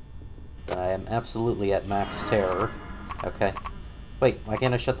before. I am absolutely at max terror. Okay. Wait, why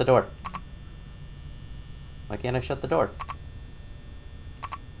can't I shut the door? Why can't I shut the door?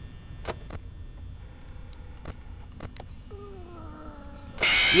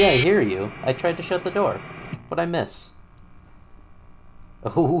 Yeah, I hear you. I tried to shut the door. What'd I miss?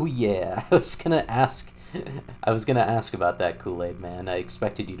 Oh yeah, I was gonna ask about that, Kool-Aid Man. I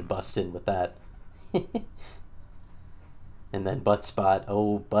expected you to bust in with that. And then Butt Spot,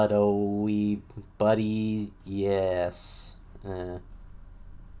 oh, buddy, yes.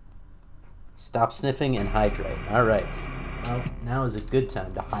 Stop sniffing and hydrate. Alright. Well, now is a good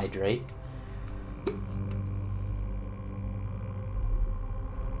time to hydrate.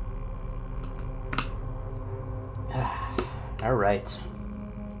 Alright.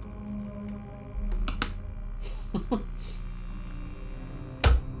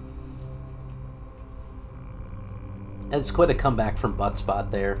 It's quite a comeback from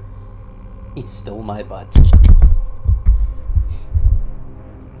Buttspot there. He stole my butt.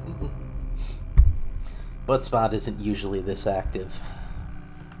 Buttspot isn't usually this active.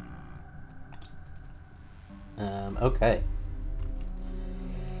 Okay.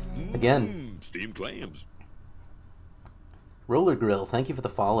 Again. Steamed clams. Roller Grill, thank you for the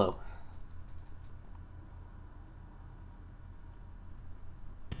follow.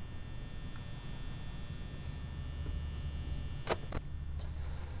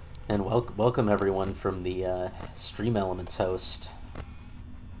 And welcome everyone from the Stream Elements host.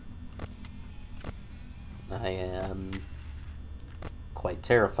 I am quite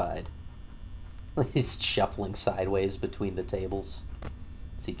terrified. He's shuffling sideways between the tables,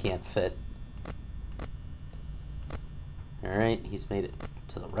 as he can't fit. Alright, he's made it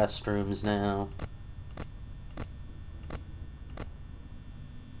to the restrooms now.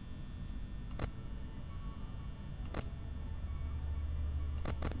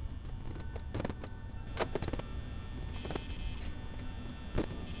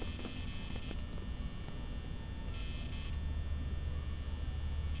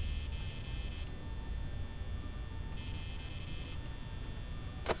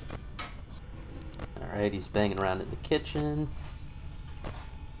 Alright, he's banging around in the kitchen.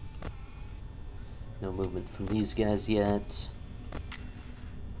 No movement from these guys yet.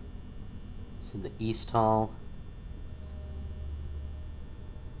 It's in the East Hall.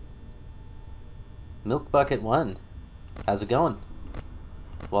 Milk Bucket 1. How's it going?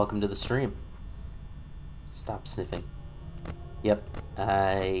 Welcome to the stream. Stop sniffing. Yep,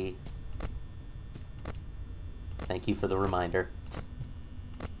 thank you for the reminder.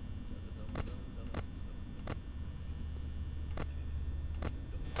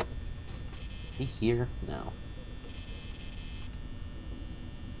 Is he here? No.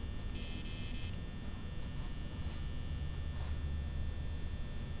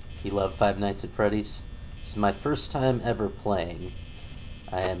 You love Five Nights at Freddy's? This is my first time ever playing.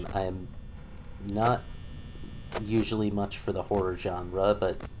 I am not usually much for the horror genre,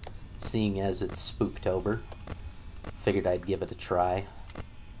 but seeing as it's Spooktober, figured I'd give it a try.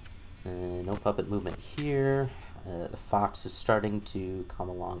 No puppet movement here. The fox is starting to come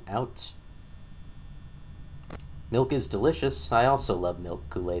along out. Milk is delicious. I also love milk,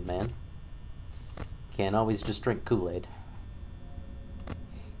 Kool-Aid Man. Can't always just drink Kool-Aid.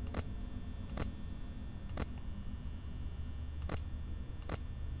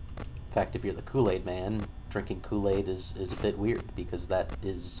 In fact, if you're the Kool-Aid Man, drinking Kool-Aid is a bit weird, because that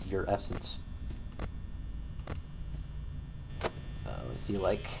is your essence. I feel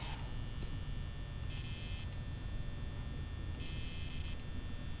like...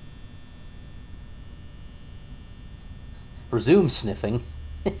 Resume sniffing.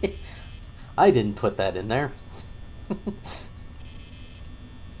 I didn't put that in there.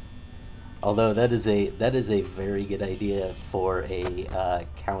 Although that is a very good idea for a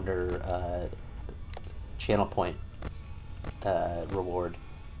counter channel point reward.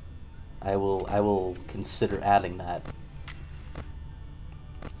 I will consider adding that.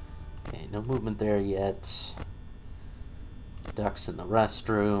 Okay, no movement there yet. Ducks in the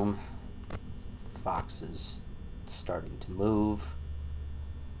restroom. Foxes starting to move.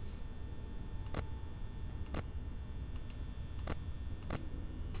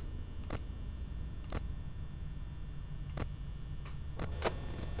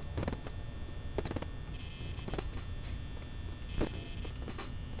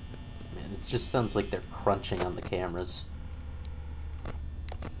 Man, this just sounds like they're crunching on the cameras.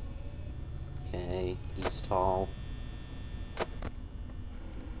 Okay, East Hall.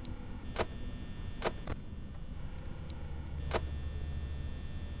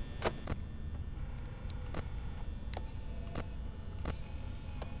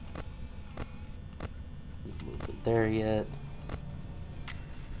 There yet.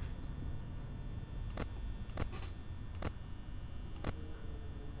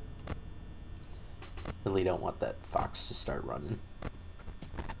 Really don't want that fox to start running.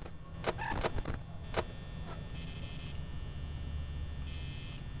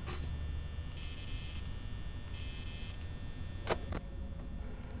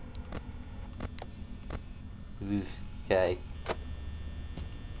 Oof, okay.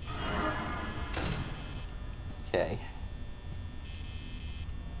 Okay.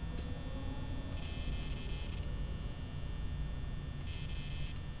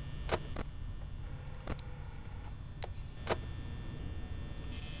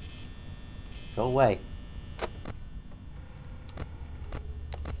 Go away.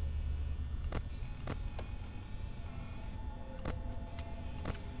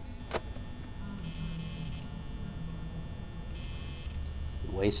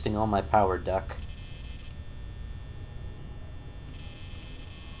 wasting all my power, duck.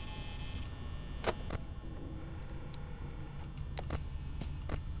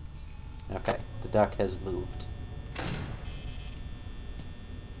 Okay, the duck has moved.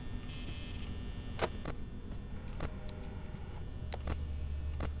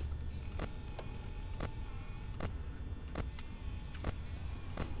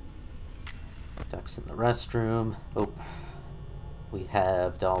 Duck's in the restroom. Oh, we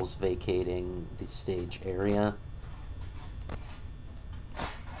have dolls vacating the stage area.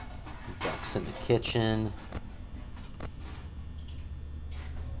 Duck's in the kitchen.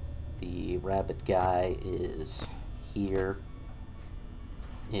 The rabbit guy is here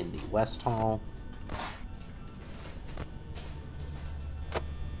in the West Hall.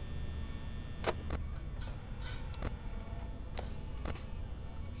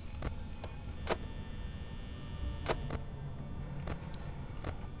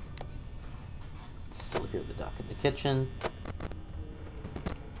 Still hear the duck in the kitchen.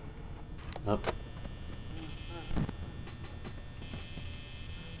 Oh.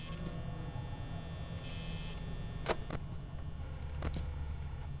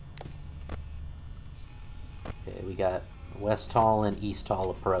 Okay, we got West Hall and East Hall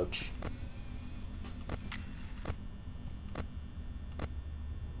approach.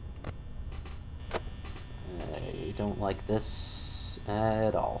 I don't like this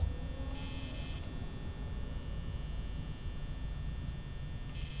at all.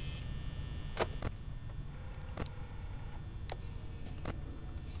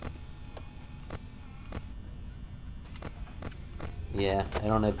 Yeah, I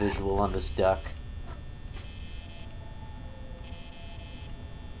don't have visual on this duck.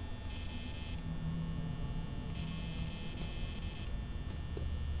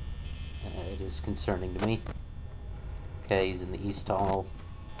 It is concerning to me. Okay, he's in the East Hall.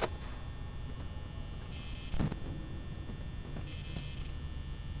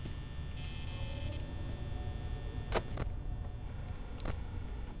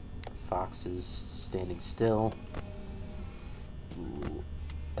 Fox is standing still. Ooh.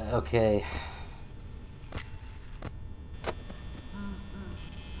 Okay.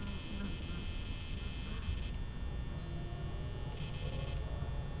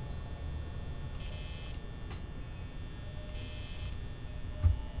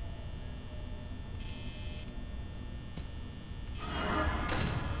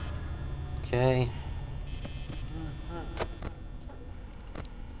 Okay.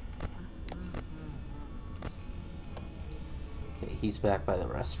 Okay, he's back by the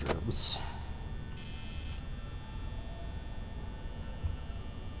restrooms.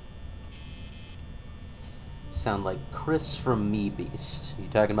 Sound like Chris from Me Beast. You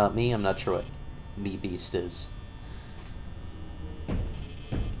talking about me? I'm not sure what Me Beast is.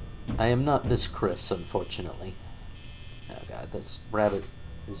 I am not this Chris, unfortunately. Oh god, this rabbit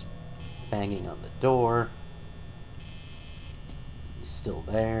is banging on the door. He's still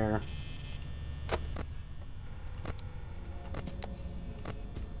there.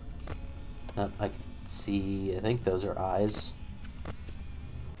 I can see, I think those are eyes.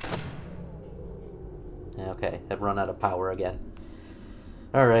 Okay, I've run out of power again.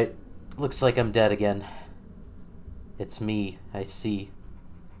 Alright, looks like I'm dead again. It's me, I see.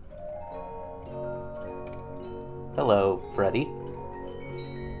 Hello, Freddy.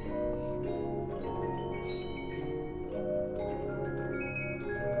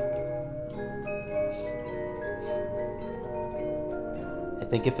 I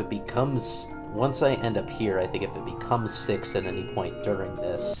think if it becomes... Once I end up here, I think if it becomes 6 at any point during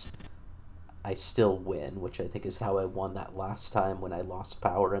this, I still win, which I think is how I won that last time when I lost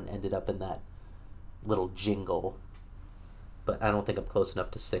power and ended up in that little jingle. But I don't think I'm close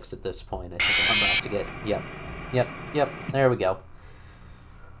enough to 6 at this point. I think I'm about to get... Yep, there we go.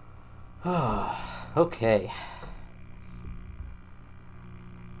 Okay.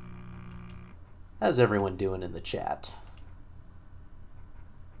 How's everyone doing in the chat?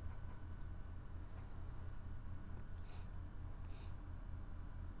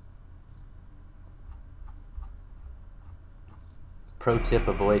 Pro tip,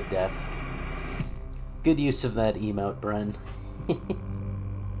 avoid death. Good use of that emote, Bren.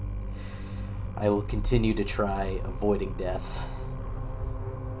 I will continue to try avoiding death.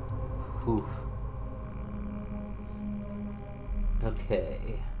 Whew.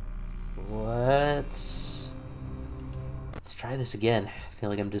 Okay. Let's try this again. I feel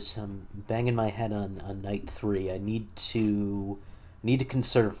like I'm just banging my head on night 3. I need to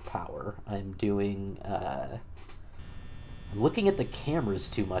conserve power. I'm doing I'm looking at the cameras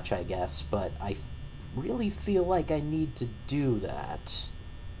too much, I guess, but I really feel like I need to do that.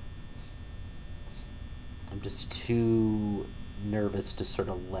 I'm just too nervous to sort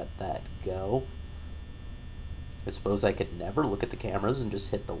of let that go. I suppose I could never look at the cameras and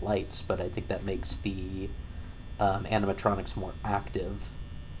just hit the lights, but I think that makes the animatronics more active,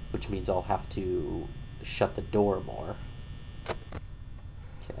 which means I'll have to shut the door more.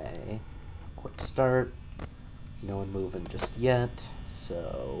 Okay, quick start. No one moving just yet,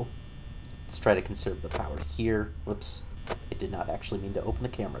 so let's try to conserve the power here. Whoops, I did not actually mean to open the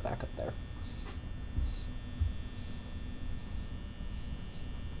camera back up there.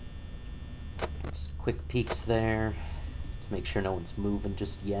 Just quick peeks there to make sure no one's moving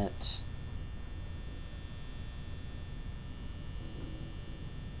just yet.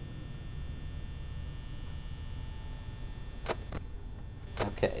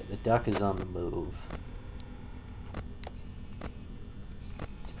 Okay, the duck is on the move.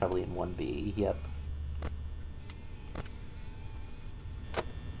 It's probably in 1B, yep.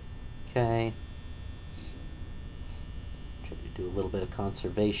 Okay. Try to do a little bit of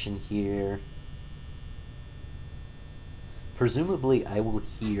conservation here. Presumably I will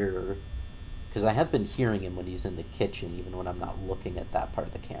hear, because I have been hearing him when he's in the kitchen, even when I'm not looking at that part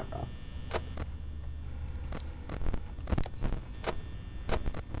of the camera.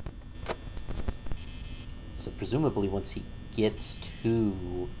 So presumably once he gets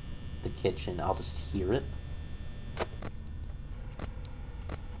to the kitchen, I'll just hear it.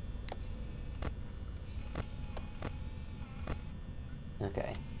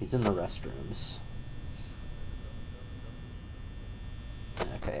 Okay, he's in the restrooms.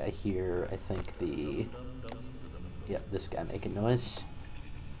 Okay, I hear, I think yep, this guy making noise.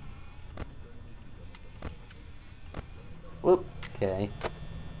 Whoop, okay.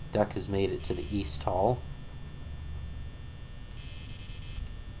 Duck has made it to the East Hall.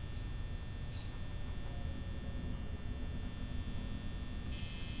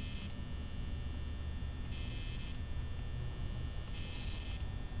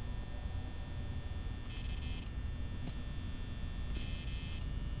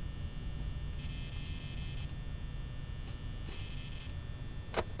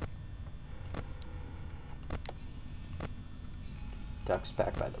 Duck's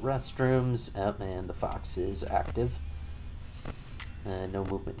back by the restrooms. Oh, and the fox is active. No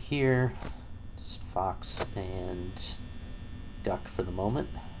movement here. Just fox and duck for the moment.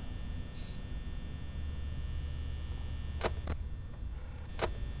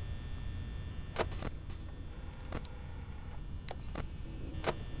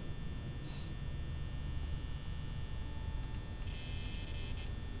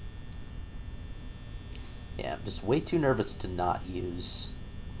 Yeah, I'm just way too nervous to not use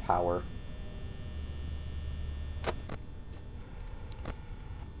power.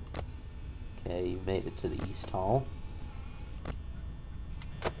 Okay, you made it to the East Hall.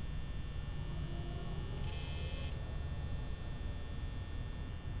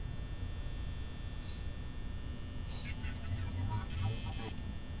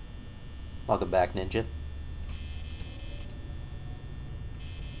 Welcome back, Ninja.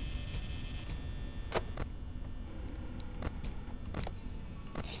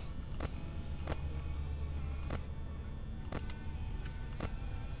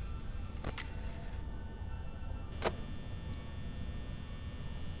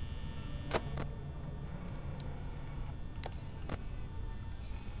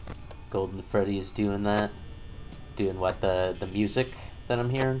 Golden Freddy is doing that. Doing what, the music that I'm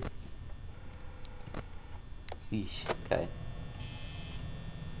hearing? Eesh, okay.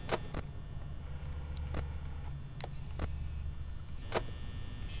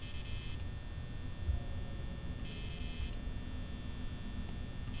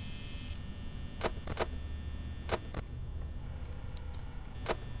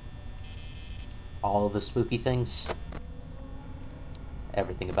 All of the spooky things.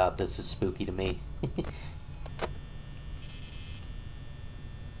 Everything about this is spooky to me.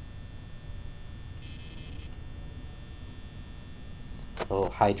 Oh,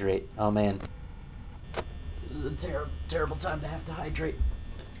 hydrate. Oh man. This is a terrible time to have to hydrate.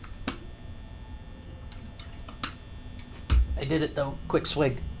 I did it though. Quick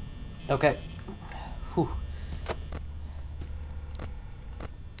swig. Okay. Whew.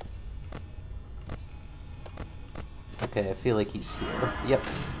 Okay, I feel like he's here. Yep.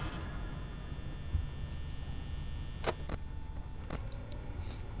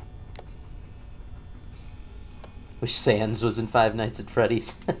 Wish Sans was in Five Nights at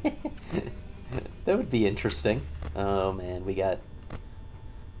Freddy's. That would be interesting. Oh man, we got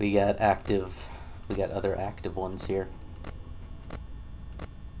other active ones here.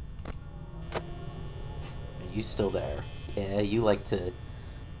 Are you still there? Yeah, you like to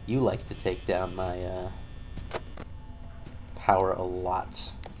take down my power a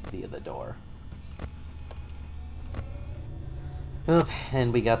lot via the door. Oop,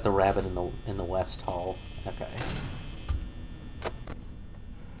 and we got the rabbit in the west hall. Okay.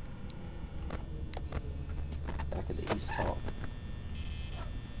 Back in the east hall.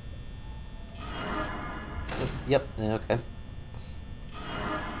 Oop, yep, okay.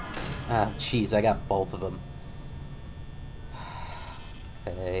 Ah, jeez, I got both of them.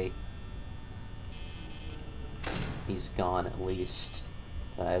 Okay. He's gone at least.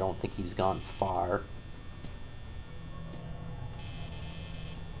 I don't think he's gone far.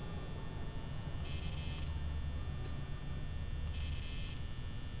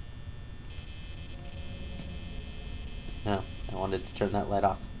 No, I wanted to turn that light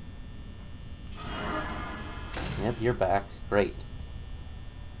off. Yep, you're back. Great.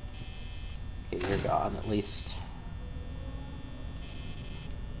 Okay, you're gone at least.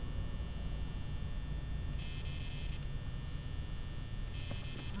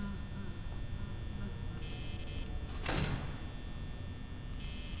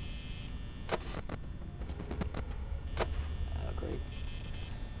 Oh, great.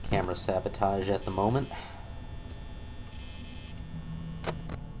 Camera sabotage at the moment.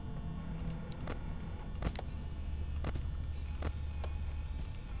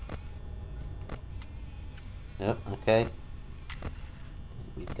 Yep, okay.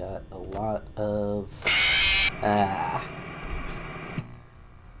 We've got a lot of... Ah.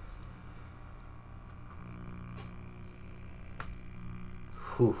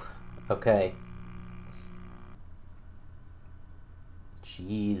 Whew. Okay.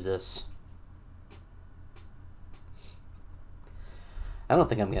 Jesus. I don't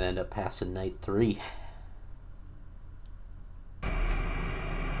think I'm gonna end up passing night 3.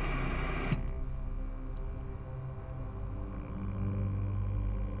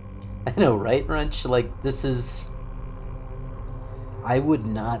 I know, right, Wrench? Like, this is... I would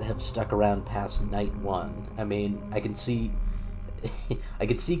not have stuck around past night 1. I mean, I can see... I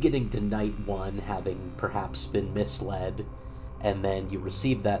could see getting to night 1 having perhaps been misled, and then you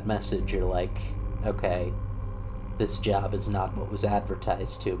receive that message, you're like, okay, this job is not what was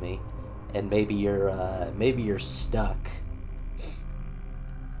advertised to me, and maybe you're stuck.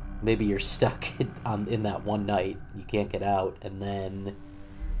 Maybe you're stuck in that one night, you can't get out, and then...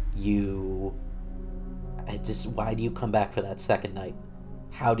 why do you come back for that second night?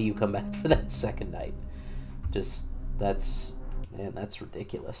 How do you come back for that second night? Man, that's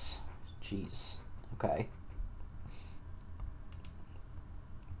ridiculous. Jeez. Okay.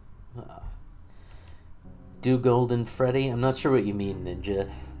 Do Golden Freddy? I'm not sure what you mean,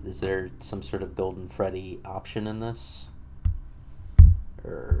 Ninja. Is there some sort of Golden Freddy option in this?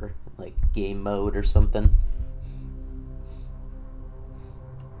 Or, like, game mode or something?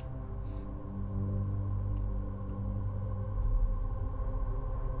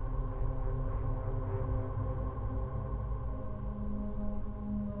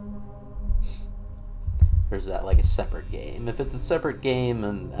 Or is that like a separate game? If it's a separate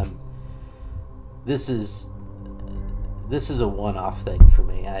game, this is a one-off thing for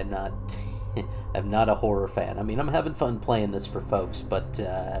me. I'm not a horror fan. I mean, I'm having fun playing this for folks, but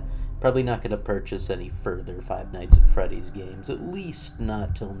probably not going to purchase any further Five Nights at Freddy's games. At least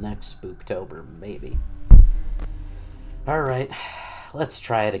not till next Spooktober, maybe. All right, let's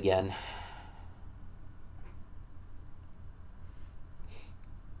try it again.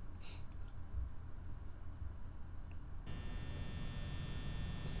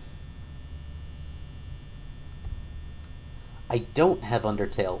 I don't have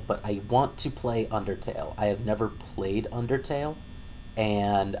Undertale, but I want to play Undertale. I have never played Undertale,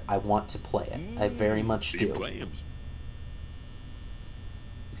 and I want to play it. I very much do. Claims.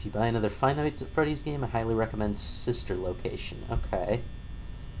 If you buy another Five Nights at Freddy's game, I highly recommend Sister Location. Okay.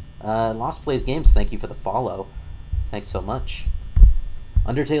 Lost Plays Games, thank you for the follow. Thanks so much.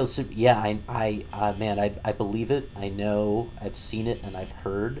 Undertale's super... Yeah, man, I believe it. I know, I've seen it, and I've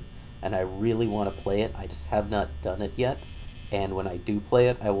heard, and I really want to play it. I just have not done it yet. And when I do play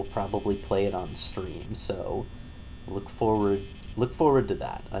it, I will probably play it on stream. So look forward to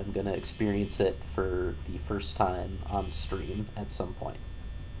that. I'm gonna experience it for the first time on stream at some point.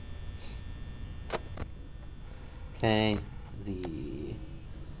 Okay, the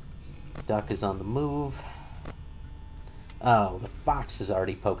duck is on the move. Oh, the fox is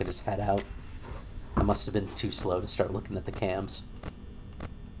already poking his head out. I must have been too slow to start looking at the cams.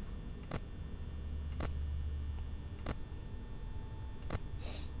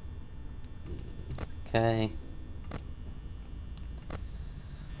 Okay.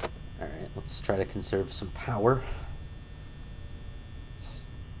 Alright, let's try to conserve some power.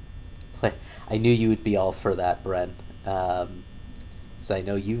 I knew you would be all for that, Bren. Because I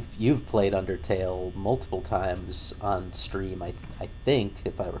know you've played Undertale multiple times on stream. I think,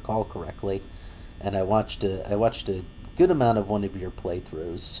 if I recall correctly, and I watched a good amount of one of your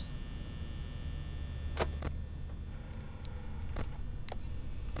playthroughs.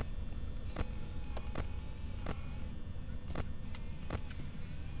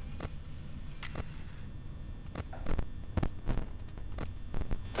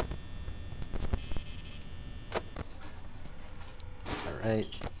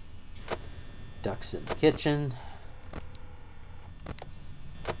 Alright. Duck's in the kitchen.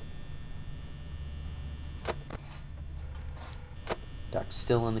 Duck's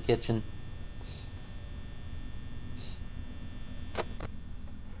still in the kitchen.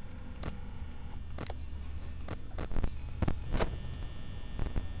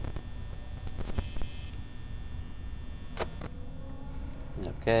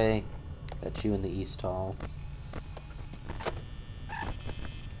 Okay. Got you in the East Hall.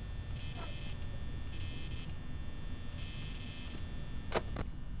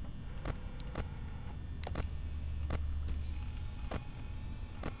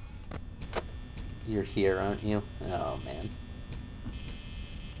 You're here, aren't you? Oh, man.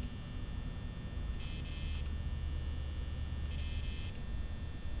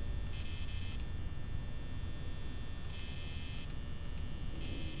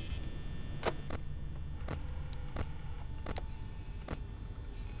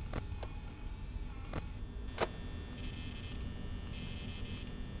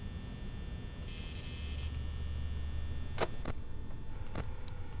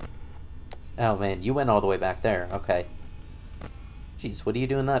 Oh man, you went all the way back there. Okay. Jeez, what are you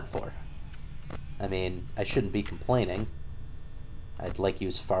doing that for? I mean, I shouldn't be complaining. I'd like you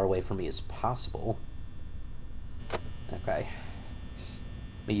as far away from me as possible. Okay.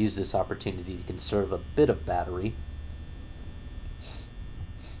 Let me use this opportunity to conserve a bit of battery.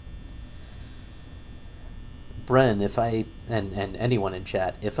 Bren, if I, and anyone in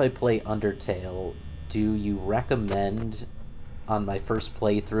chat, if I play Undertale, do you recommend on my first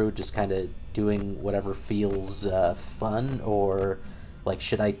playthrough just kind of doing whatever feels fun, or like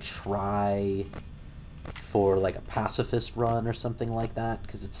should I try for like a pacifist run or something like that?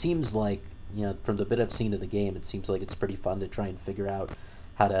 Because it seems like, you know, from the bit I've seen of the game, it seems like it's pretty fun to try and figure out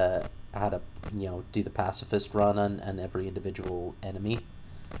how to you know, do the pacifist run on every individual enemy,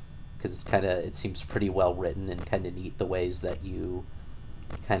 because it seems pretty well written and kind of neat the ways that you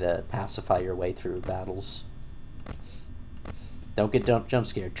kind of pacify your way through battles. Don't get jump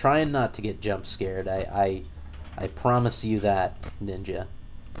scared. Trying not to get jump scared. I promise you that, Ninja.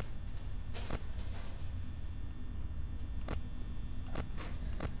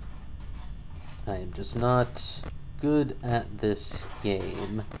 I am just not good at this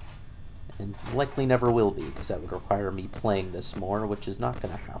game, and likely never will be, because that would require me playing this more, which is not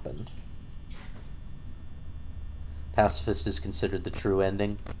going to happen. Pacifist is considered the true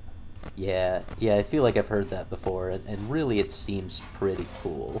ending. Yeah, I feel like I've heard that before, and really it seems pretty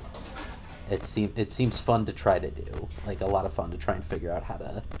cool. It seems fun to try to do, like a lot of fun to try and figure out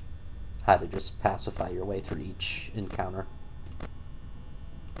how to just pacify your way through each encounter.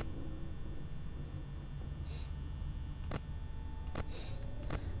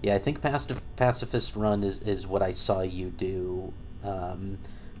 Yeah, I think pacifist run is what I saw you do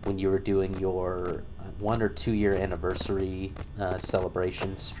when you were doing your 1 or 2 year anniversary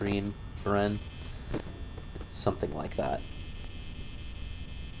celebration stream, Bren. Something like that.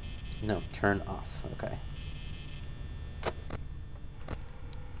 No, turn off. Okay.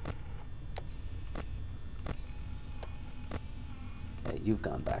 Okay, you've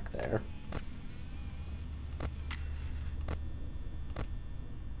gone back there.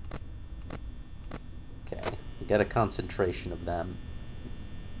 Okay, we got a concentration of them.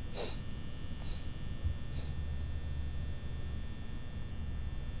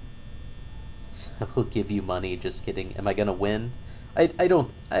 Will give you money. Just kidding. Am I gonna win? I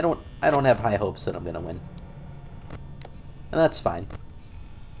don't have high hopes that I'm gonna win, and that's fine.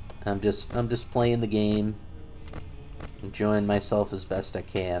 I'm just playing the game, enjoying myself as best I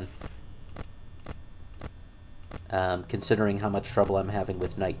can. Considering how much trouble I'm having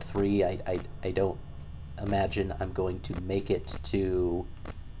with Night 3, I don't imagine I'm going to make it to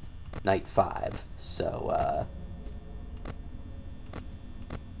Night 5. So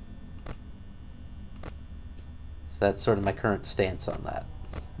that's sort of my current stance on that.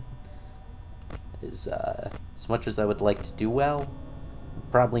 Is as much as I would like to do well, I'm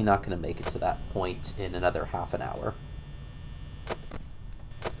probably not going to make it to that point in another half an hour,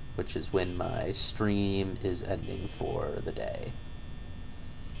 which is when my stream is ending for the day.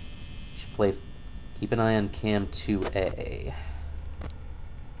 Keep an eye on cam 2A.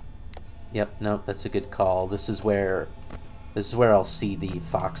 Yep, nope, that's a good call. This is where I'll see the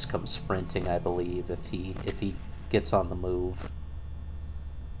fox come sprinting, I believe, if he gets on the move.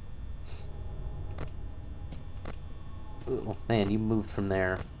 Ooh, man, you moved from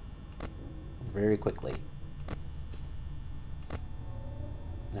there very quickly.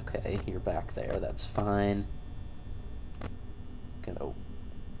 Okay, you're back there, that's fine.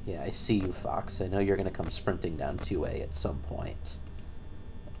 Yeah, I see you, Fox. I know you're gonna come sprinting down 2A at some point.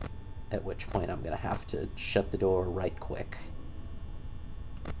 At which point I'm gonna have to shut the door right quick.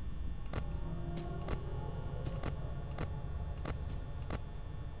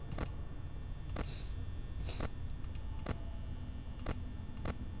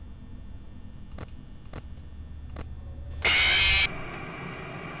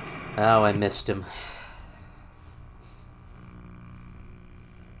 Oh, I missed him.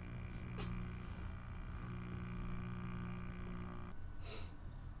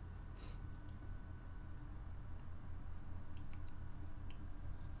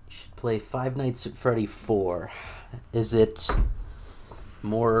 Play Five Nights at Freddy 4. Is it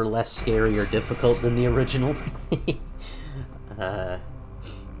more or less scary or difficult than the original?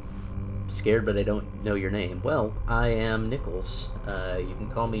 Scared, but I don't know your name. Well, I am Nichols. You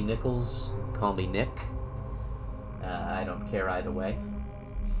can call me Nichols, call me Nick. I don't care either way.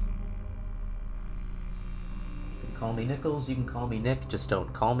 You can call me Nichols, you can call me Nick, just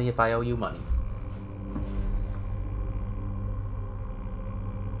don't call me if I owe you money.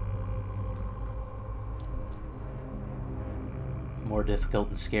 More difficult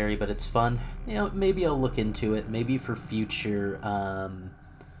and scary, but it's fun. You know, maybe I'll look into it. Maybe for future,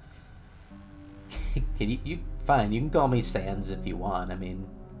 fine, you can call me Sans if you want. I mean,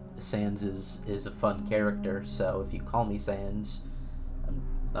 Sans is a fun character, so if you call me Sans, I'm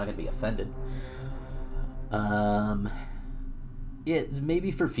not gonna be offended. Yeah,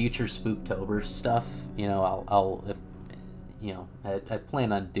 maybe for future Spooktober stuff, you know, I'll if, you know, I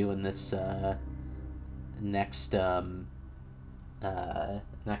plan on doing this, next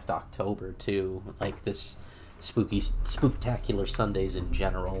October too, like this Spooktacular Sundays in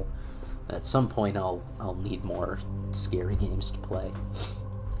general. And at some point I'll need more scary games to play.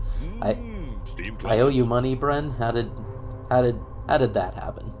 I owe you money, Bren. How did that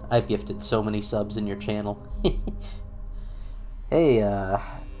happen? I've gifted so many subs in your channel. Hey,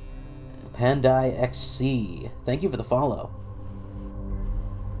 Pandai XC, thank you for the follow.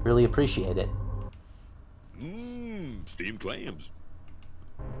 Really appreciate it. Steamed clams.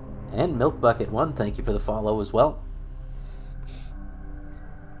 And Milk Bucket 1, thank you for the follow as well.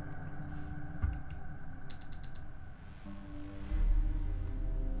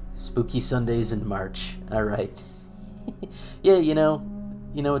 Spooky Sundays in March. Alright. Yeah, you know,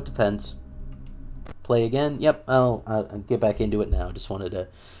 it depends. Play again? Yep, I'll get back into it now. Just wanted to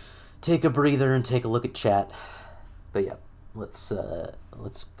take a breather and take a look at chat. But yeah, let's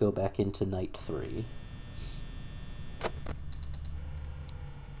go back into night 3.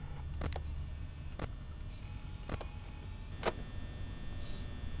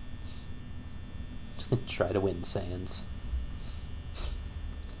 Try to win, Sans.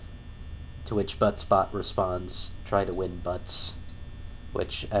 To which Buttspot responds, try to win, Butts.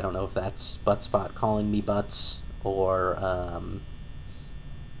 Which, I don't know if that's Buttspot calling me Butts, or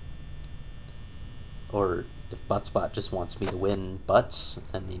if Buttspot just wants me to win Butts.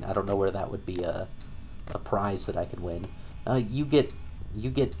 I mean, I don't know where that would be a prize that I could win. You get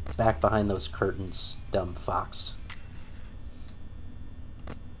back behind those curtains, dumb fox.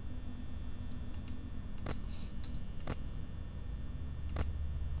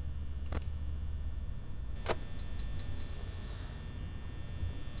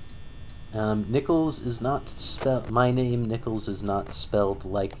 Nichols is not spelled. My name Nichols is not spelled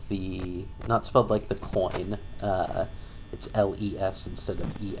like the coin. It's L-E-S instead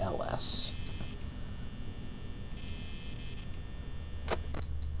of E-L-S.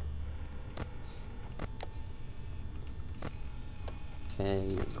 Okay,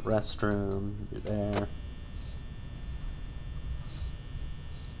 you're in the restroom. You're there.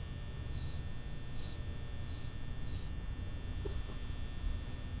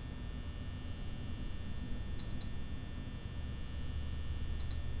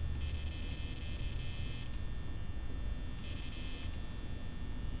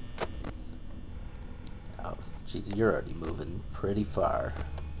 Jeez, you're already moving pretty far.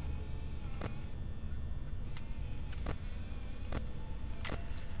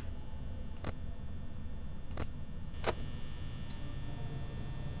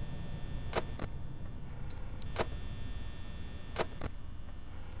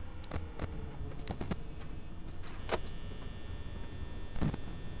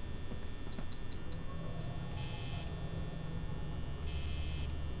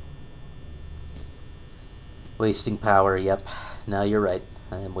 Wasting power, yep. No, you're right.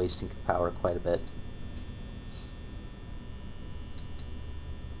 I am wasting power quite a bit.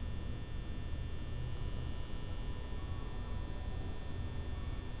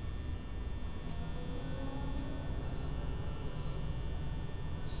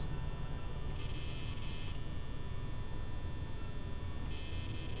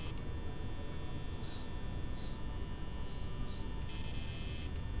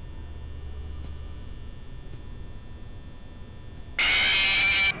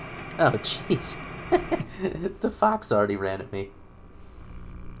 Oh, jeez. The fox already ran at me.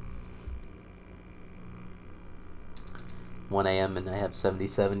 1 a.m. and I have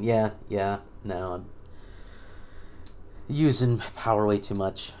 77. Yeah, no, I'm using power way too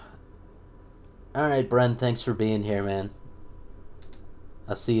much. Alright, Bren, thanks for being here, man.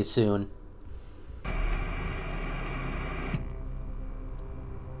 I'll see you soon.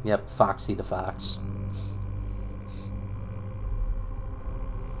 Yep, Foxy the Fox.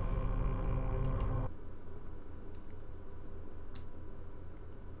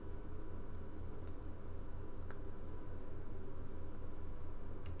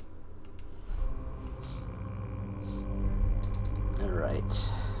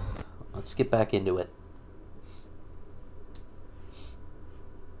 Alright, let's get back into it.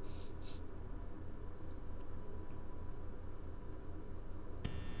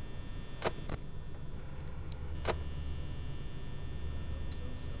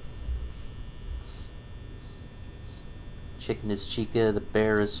 Chicken is Chica, the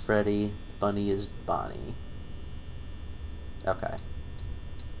bear is Freddy, the bunny is Bonnie. Okay.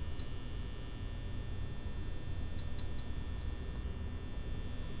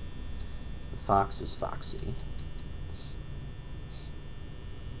 The fox is Foxy.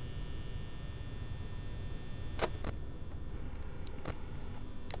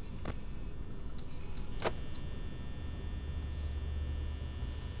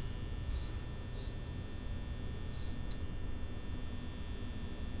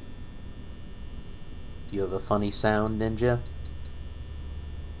 You have a funny sound, Ninja?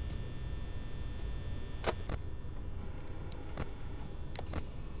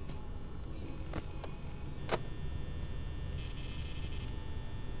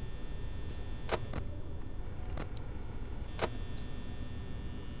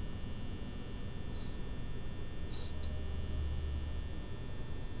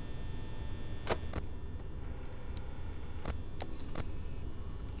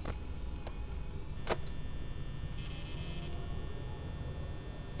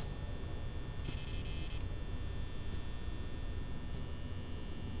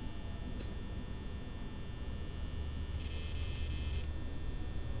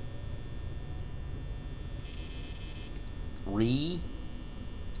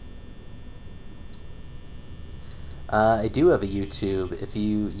 I do have a YouTube. If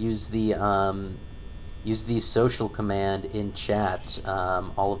you use the social command in chat,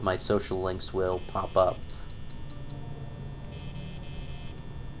 all of my social links will pop up.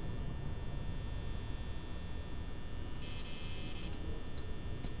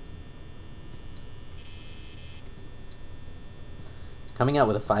 Coming out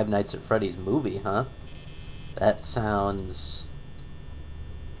with a Five Nights at Freddy's movie, huh? That sounds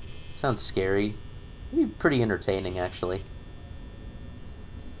scary. It'd be pretty entertaining, actually.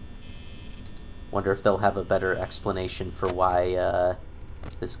 Wonder if they'll have a better explanation for why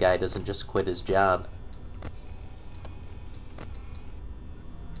this guy doesn't just quit his job.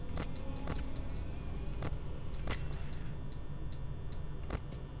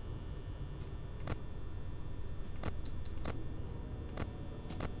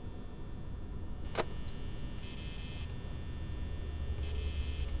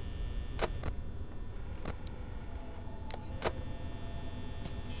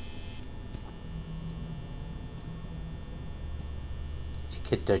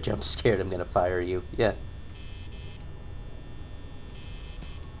 If you get jump scared, I'm gonna fire you. Yeah.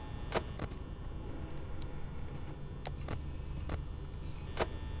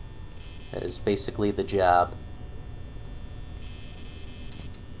 That is basically the job.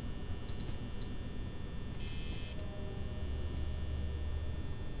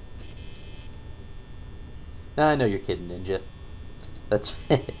 I know you're kidding, Ninja. That's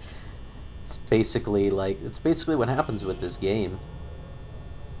it's basically what happens with this game.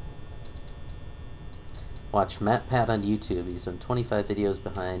 Watch Matt Pat on YouTube. He's on 25 videos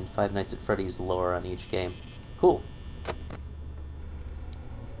behind Five Nights at Freddy's lore on each game. Cool.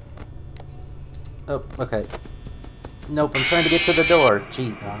 Oh, okay. Nope, I'm trying to get to the door.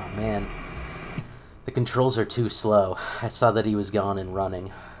 Gee, oh man. The controls are too slow. I saw that he was gone and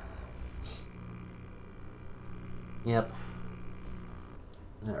running. Yep.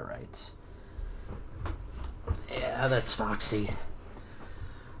 Alright. Yeah, that's Foxy.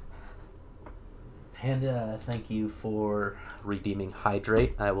 Panda, thank you for redeeming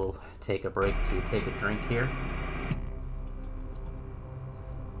Hydrate. I will take a break to take a drink here.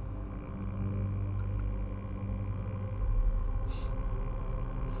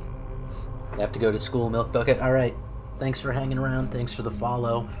 I have to go to school, Milk Bucket. Alright. Thanks for hanging around. Thanks for the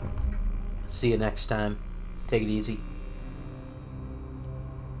follow. See you next time. Take it easy.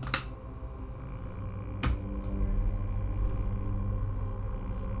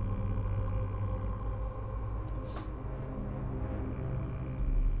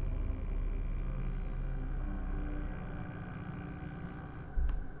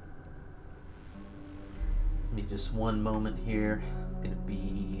 Give me just one moment here. I'm gonna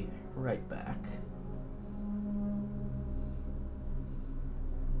be right back.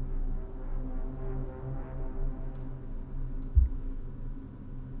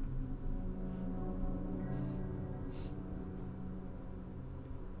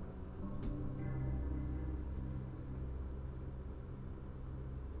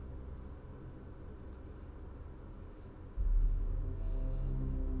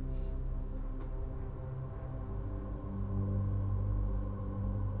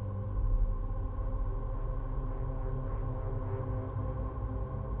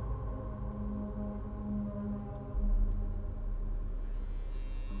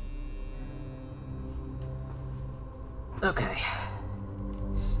 Okay.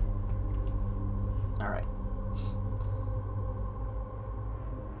 Alright.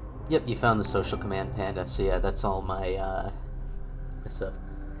 Yep, you found the social command, Panda. So yeah, that's all my stuff.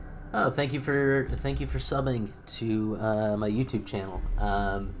 Oh, thank you for subbing to my YouTube channel.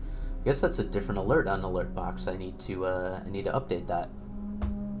 I guess that's a different alert on Alert Box. I need to update that.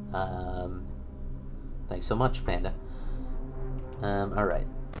 Thanks so much, Panda. Alright.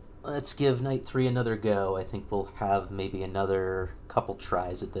 Let's give Night 3 another go. I think we'll have maybe another couple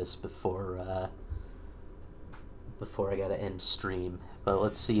tries at this before I gotta end stream. But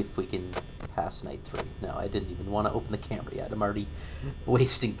let's see if we can pass Night 3. No, I didn't even want to open the camera yet. I'm already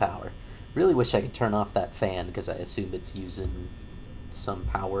wasting power. Really wish I could turn off that fan, because I assume it's using some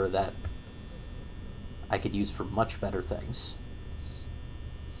power that I could use for much better things.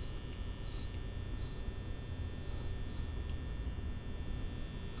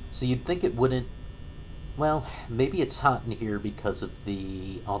 So you'd think it wouldn't... Well, maybe it's hot in here because of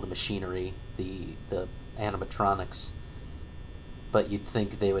all the machinery, the animatronics. But you'd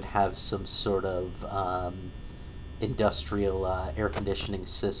think they would have some sort of industrial air conditioning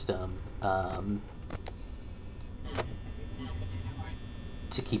system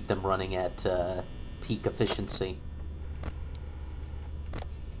to keep them running at peak efficiency.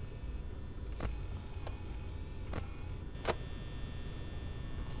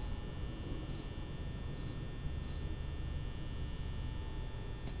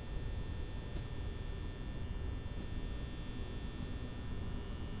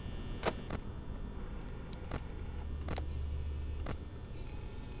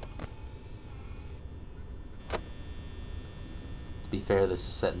 To be fair, this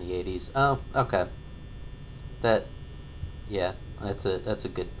is set in the 80s. Oh, okay. Yeah, that's a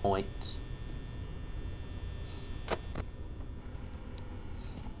good point.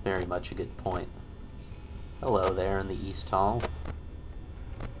 Very much a good point. Hello there in the East Hall.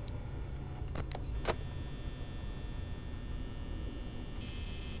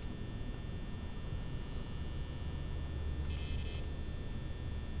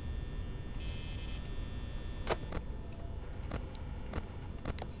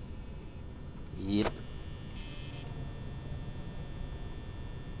 Yep.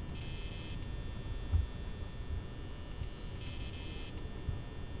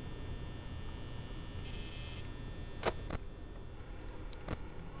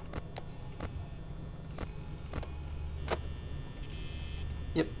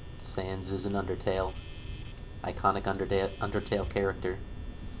 Yep. Sans is an Undertale. Iconic Undertale character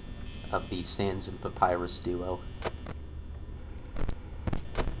of the Sans and Papyrus duo.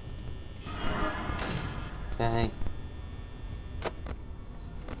 Okay.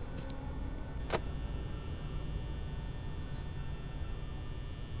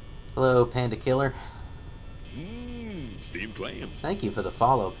 Hello, Panda Killer. Steam clams. Thank you for the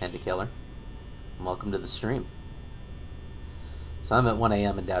follow, Panda Killer. And welcome to the stream. So I'm at 1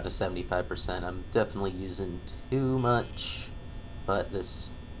 AM and down to 75%. I'm definitely using too much, but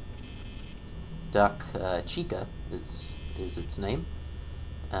this duck, Chica is its name,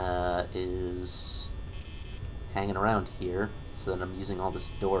 is hanging around here, so that I'm using all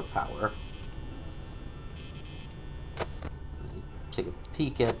this door power. Take a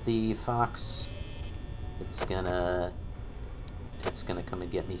peek at the fox. It's gonna come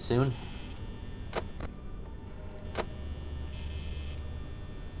and get me soon.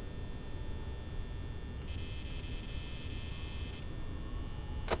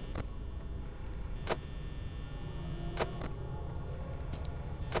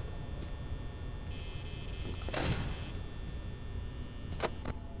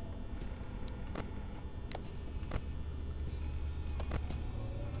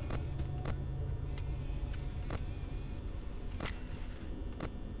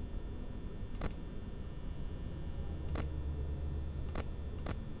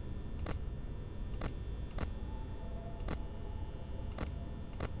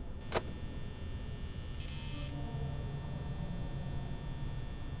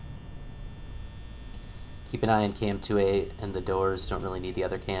 Keep an eye on cam 2A and the doors. Don't really need the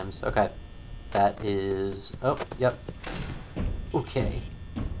other cams. Okay. That is... Oh, yep. Okay.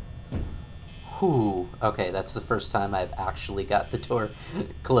 Whew. Okay, that's the first time I've actually got the door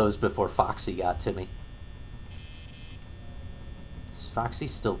closed before Foxy got to me. Is Foxy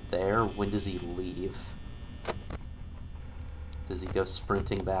still there? When does he leave? Does he go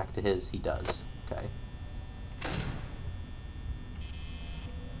sprinting back to his? He does. Okay.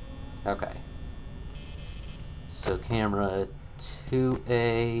 Okay. So camera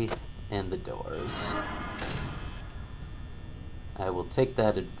 2A and the doors. I will take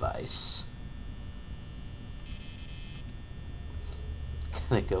that advice.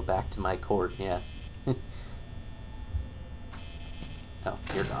 Gonna go back to my court, yeah. Oh,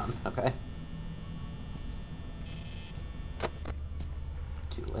 you're gone, okay.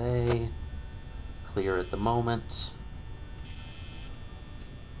 2A, clear at the moment.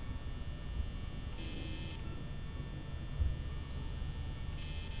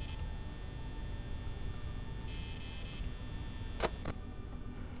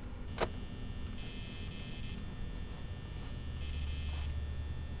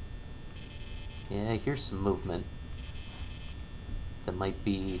 Yeah, I hear some movement. That might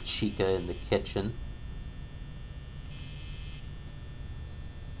be Chica in the kitchen.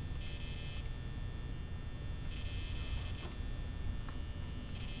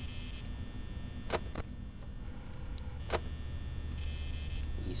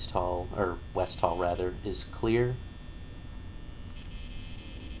 East Hall, or West Hall rather, is clear.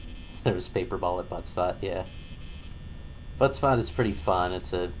 There's Paperball at Buttspot, yeah. Buttspot is pretty fun.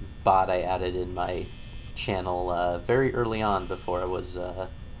 It's a bot I added in my channel very early on before I was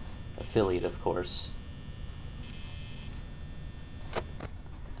affiliate, of course.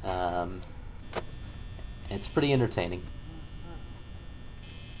 It's pretty entertaining.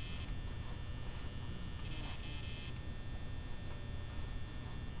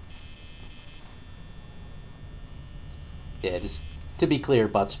 Yeah, just to be clear,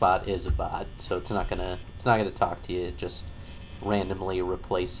 Buttspot is a bot, so it's not gonna talk to you. It just randomly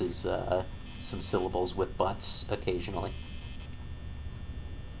replaces some syllables with butts occasionally.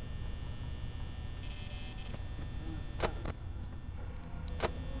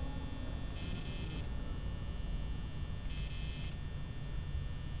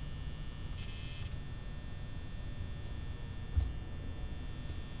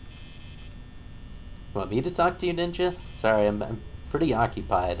 Want me to talk to you, Ninja? Sorry, I'm pretty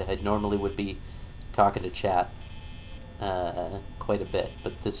occupied. I normally would be talking to chat quite a bit,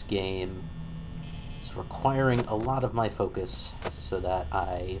 but this game is requiring a lot of my focus so that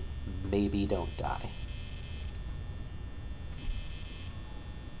I maybe don't die.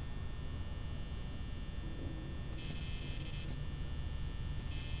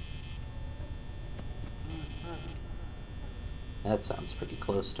 That sounds pretty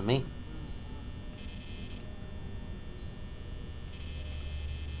close to me.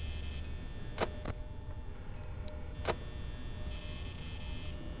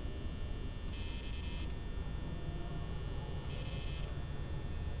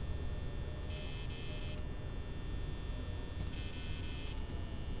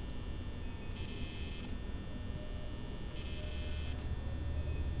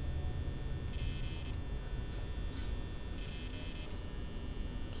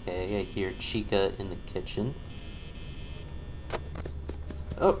 Okay, I hear Chica in the kitchen.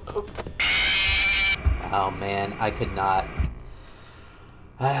 Oh, oh. Oh man, I did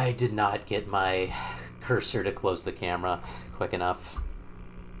not get my cursor to close the camera quick enough.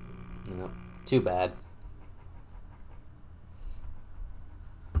 No, too bad.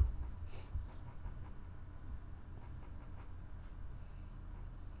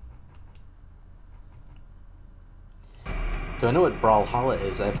 Do I know what Brawlhalla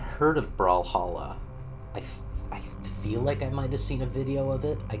is? I've heard of Brawlhalla. I feel like I might have seen a video of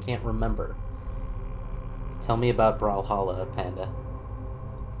it. I can't remember. Tell me about Brawlhalla, Panda.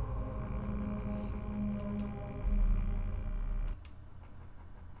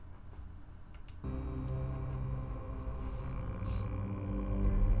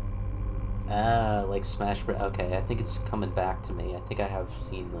 Ah, like Smash Bros. Okay, I think it's coming back to me. I think I have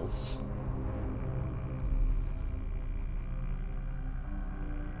seen this.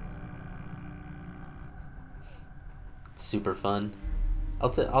 It's super fun.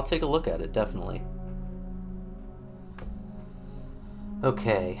 I'll take a look at it, definitely.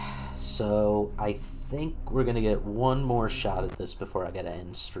 Okay, so I think we're gonna get one more shot at this before I gotta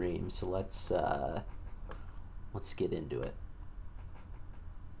end stream. So let's get into it.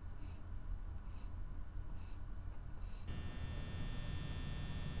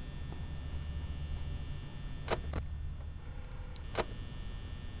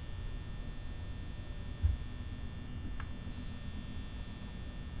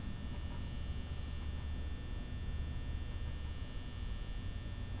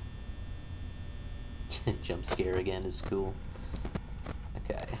 Jump scare again is cool.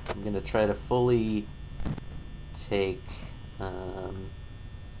 Okay, I'm gonna try to fully take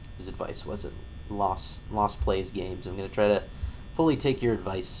whose advice was it? Lost Plays Games. I'm gonna try to fully take your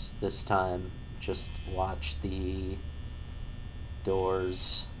advice this time. Just watch the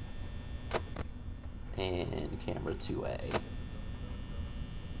doors and camera 2A.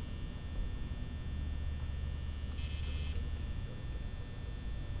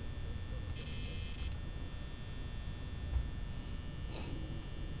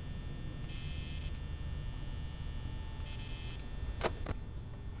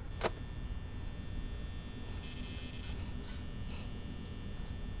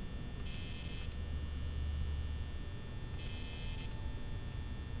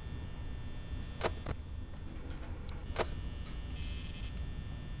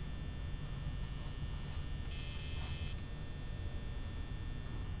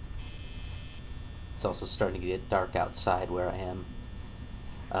 It's also starting to get dark outside where I am.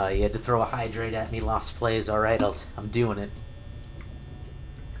 You had to throw a hydrate at me, Lost Plays. Alright, I'm doing it.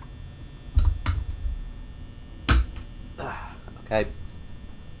 Okay.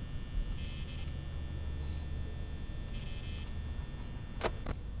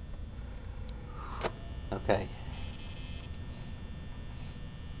 Okay.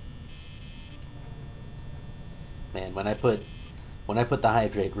 Man, when I put the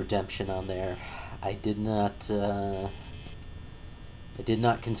hydrate redemption on there, I did not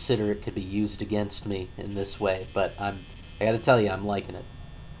consider it could be used against me in this way, but I gotta tell you, I'm liking it.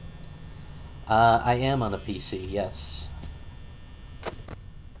 I am on a PC, yes.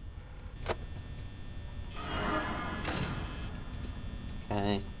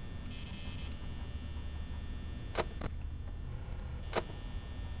 Okay.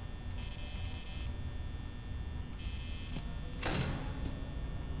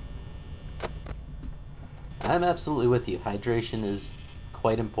 I'm absolutely with you. Hydration is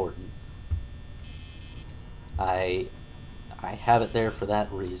quite important. I have it there for that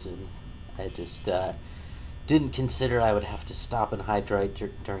reason. I just didn't consider I would have to stop and hydrate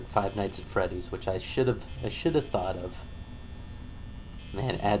during Five Nights at Freddy's, which I should have thought of.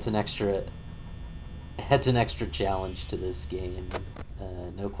 Man, it adds an extra challenge to this game,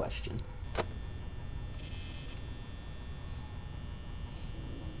 no question.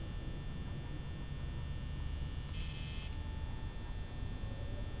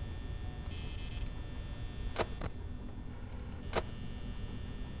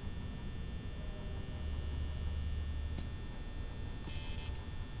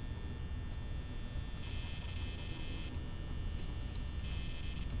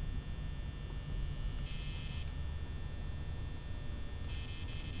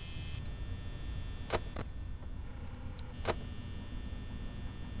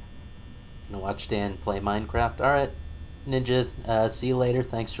 Gonna watch Dan play Minecraft. Alright, Ninja, see you later.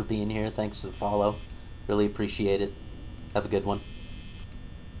 Thanks for being here. Thanks for the follow. Really appreciate it. Have a good one.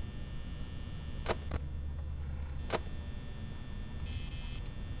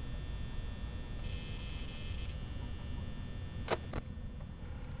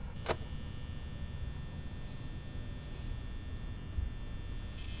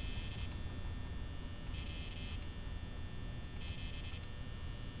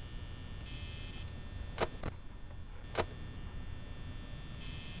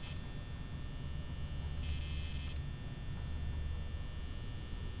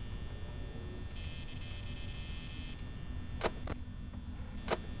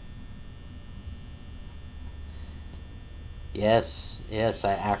 Yes,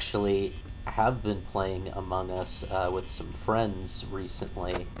 I actually have been playing Among Us with some friends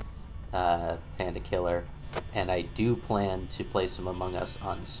recently, Panda Killer, and I do plan to play some Among Us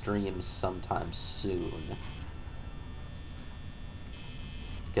on streams sometime soon.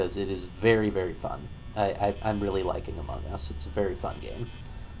 Because it is very, very fun. I'm really liking Among Us. It's a very fun game.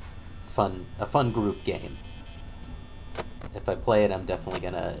 A fun group game. If I play it, I'm definitely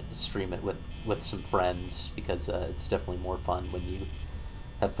gonna stream it with some friends, because it's definitely more fun when you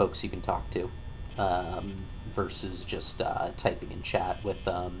have folks you can talk to, versus just typing in chat with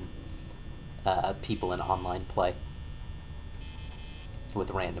people in online play.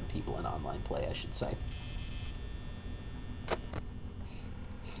 With random people in online play, I should say.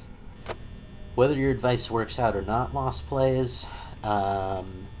 Whether your advice works out or not, Lost Plays,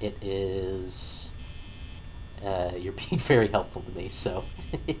 it is... you're being very helpful to me, so...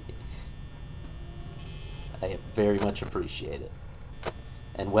 I very much appreciate it.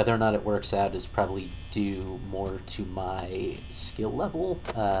 And whether or not it works out is probably due more to my skill level,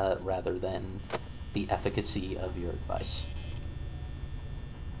 rather than the efficacy of your advice.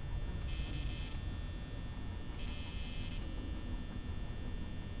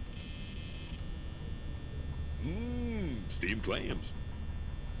 Steamed clams.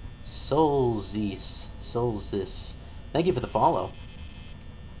 Soulzis. Thank you for the follow.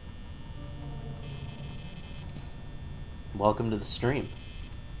 Welcome to the stream.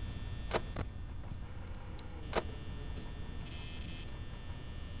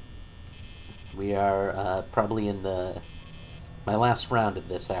 We are probably in my last round of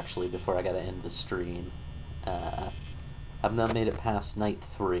this, actually, before I gotta end the stream. I've not made it past night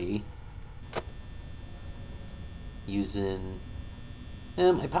 3. Using...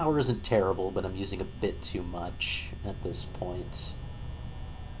 my power isn't terrible, but I'm using a bit too much at this point.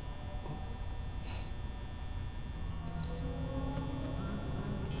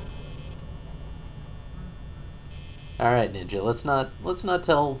 Alright, Ninja, let's not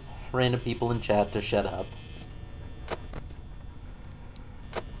tell random people in chat to shut up.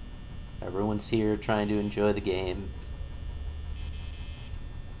 Everyone's here trying to enjoy the game.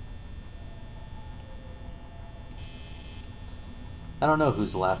 I don't know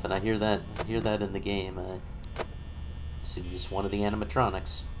who's laughing. I hear that in the game. It's just one of the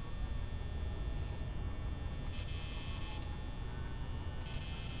animatronics.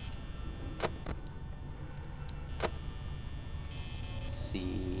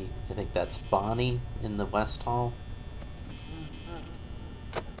 See, I think that's Bonnie in the West Hall.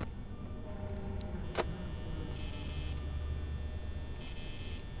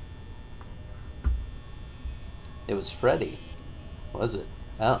 It was Freddy. Was it?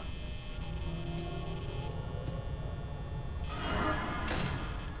 Oh.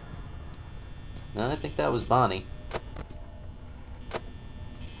 No, I think that was Bonnie.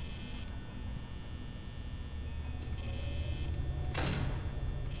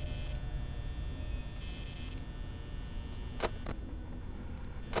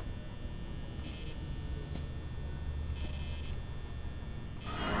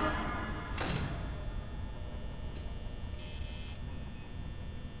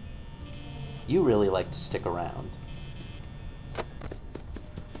 You really like to stick around.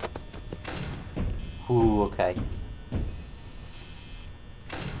 Ooh, okay.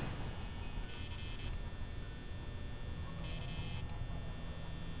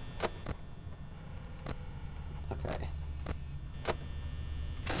 Okay.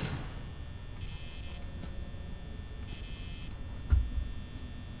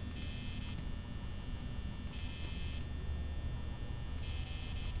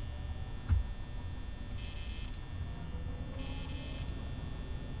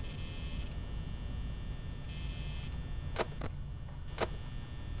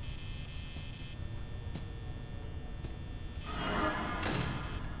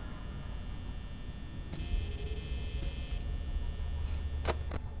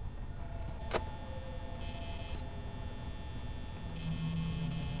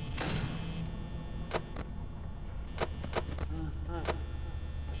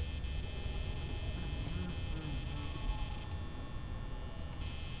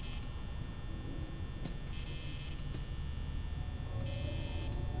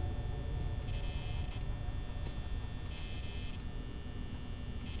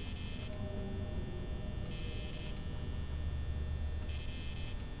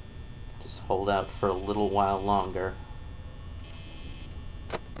 Just hold out for a little while longer.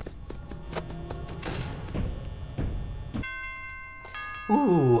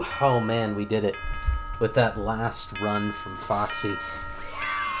 Ooh, oh man, we did it. With that last run from Foxy.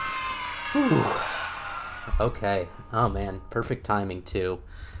 Ooh. Okay. Oh man, perfect timing too.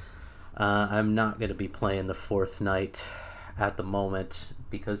 I'm not going to be playing the fourth night at the moment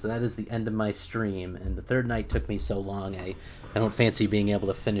because that is the end of my stream, and the third night took me so long. I don't fancy being able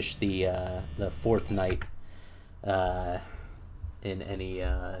to finish the fourth night in any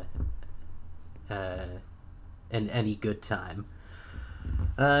good time.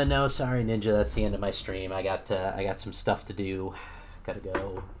 No, sorry, Ninja. That's the end of my stream. I got some stuff to do. Gotta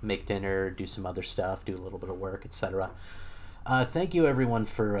go make dinner, do some other stuff, do a little bit of work, etc. Thank you, everyone,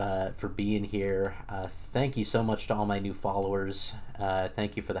 for being here. Thank you so much to all my new followers.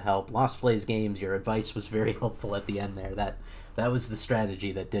 Thank you for the help. Lost Plays Games, your advice was very helpful at the end there. That was the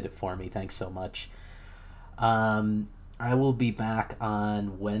strategy that did it for me. Thanks so much. I will be back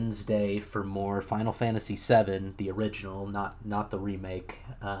on Wednesday for more Final Fantasy VII, the original, not the remake,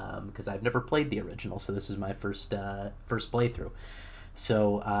 because I've never played the original, so this is my first playthrough.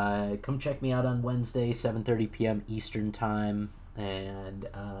 So come check me out on Wednesday, 7:30 p.m. Eastern Time, and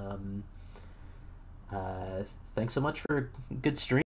thanks so much for a good stream.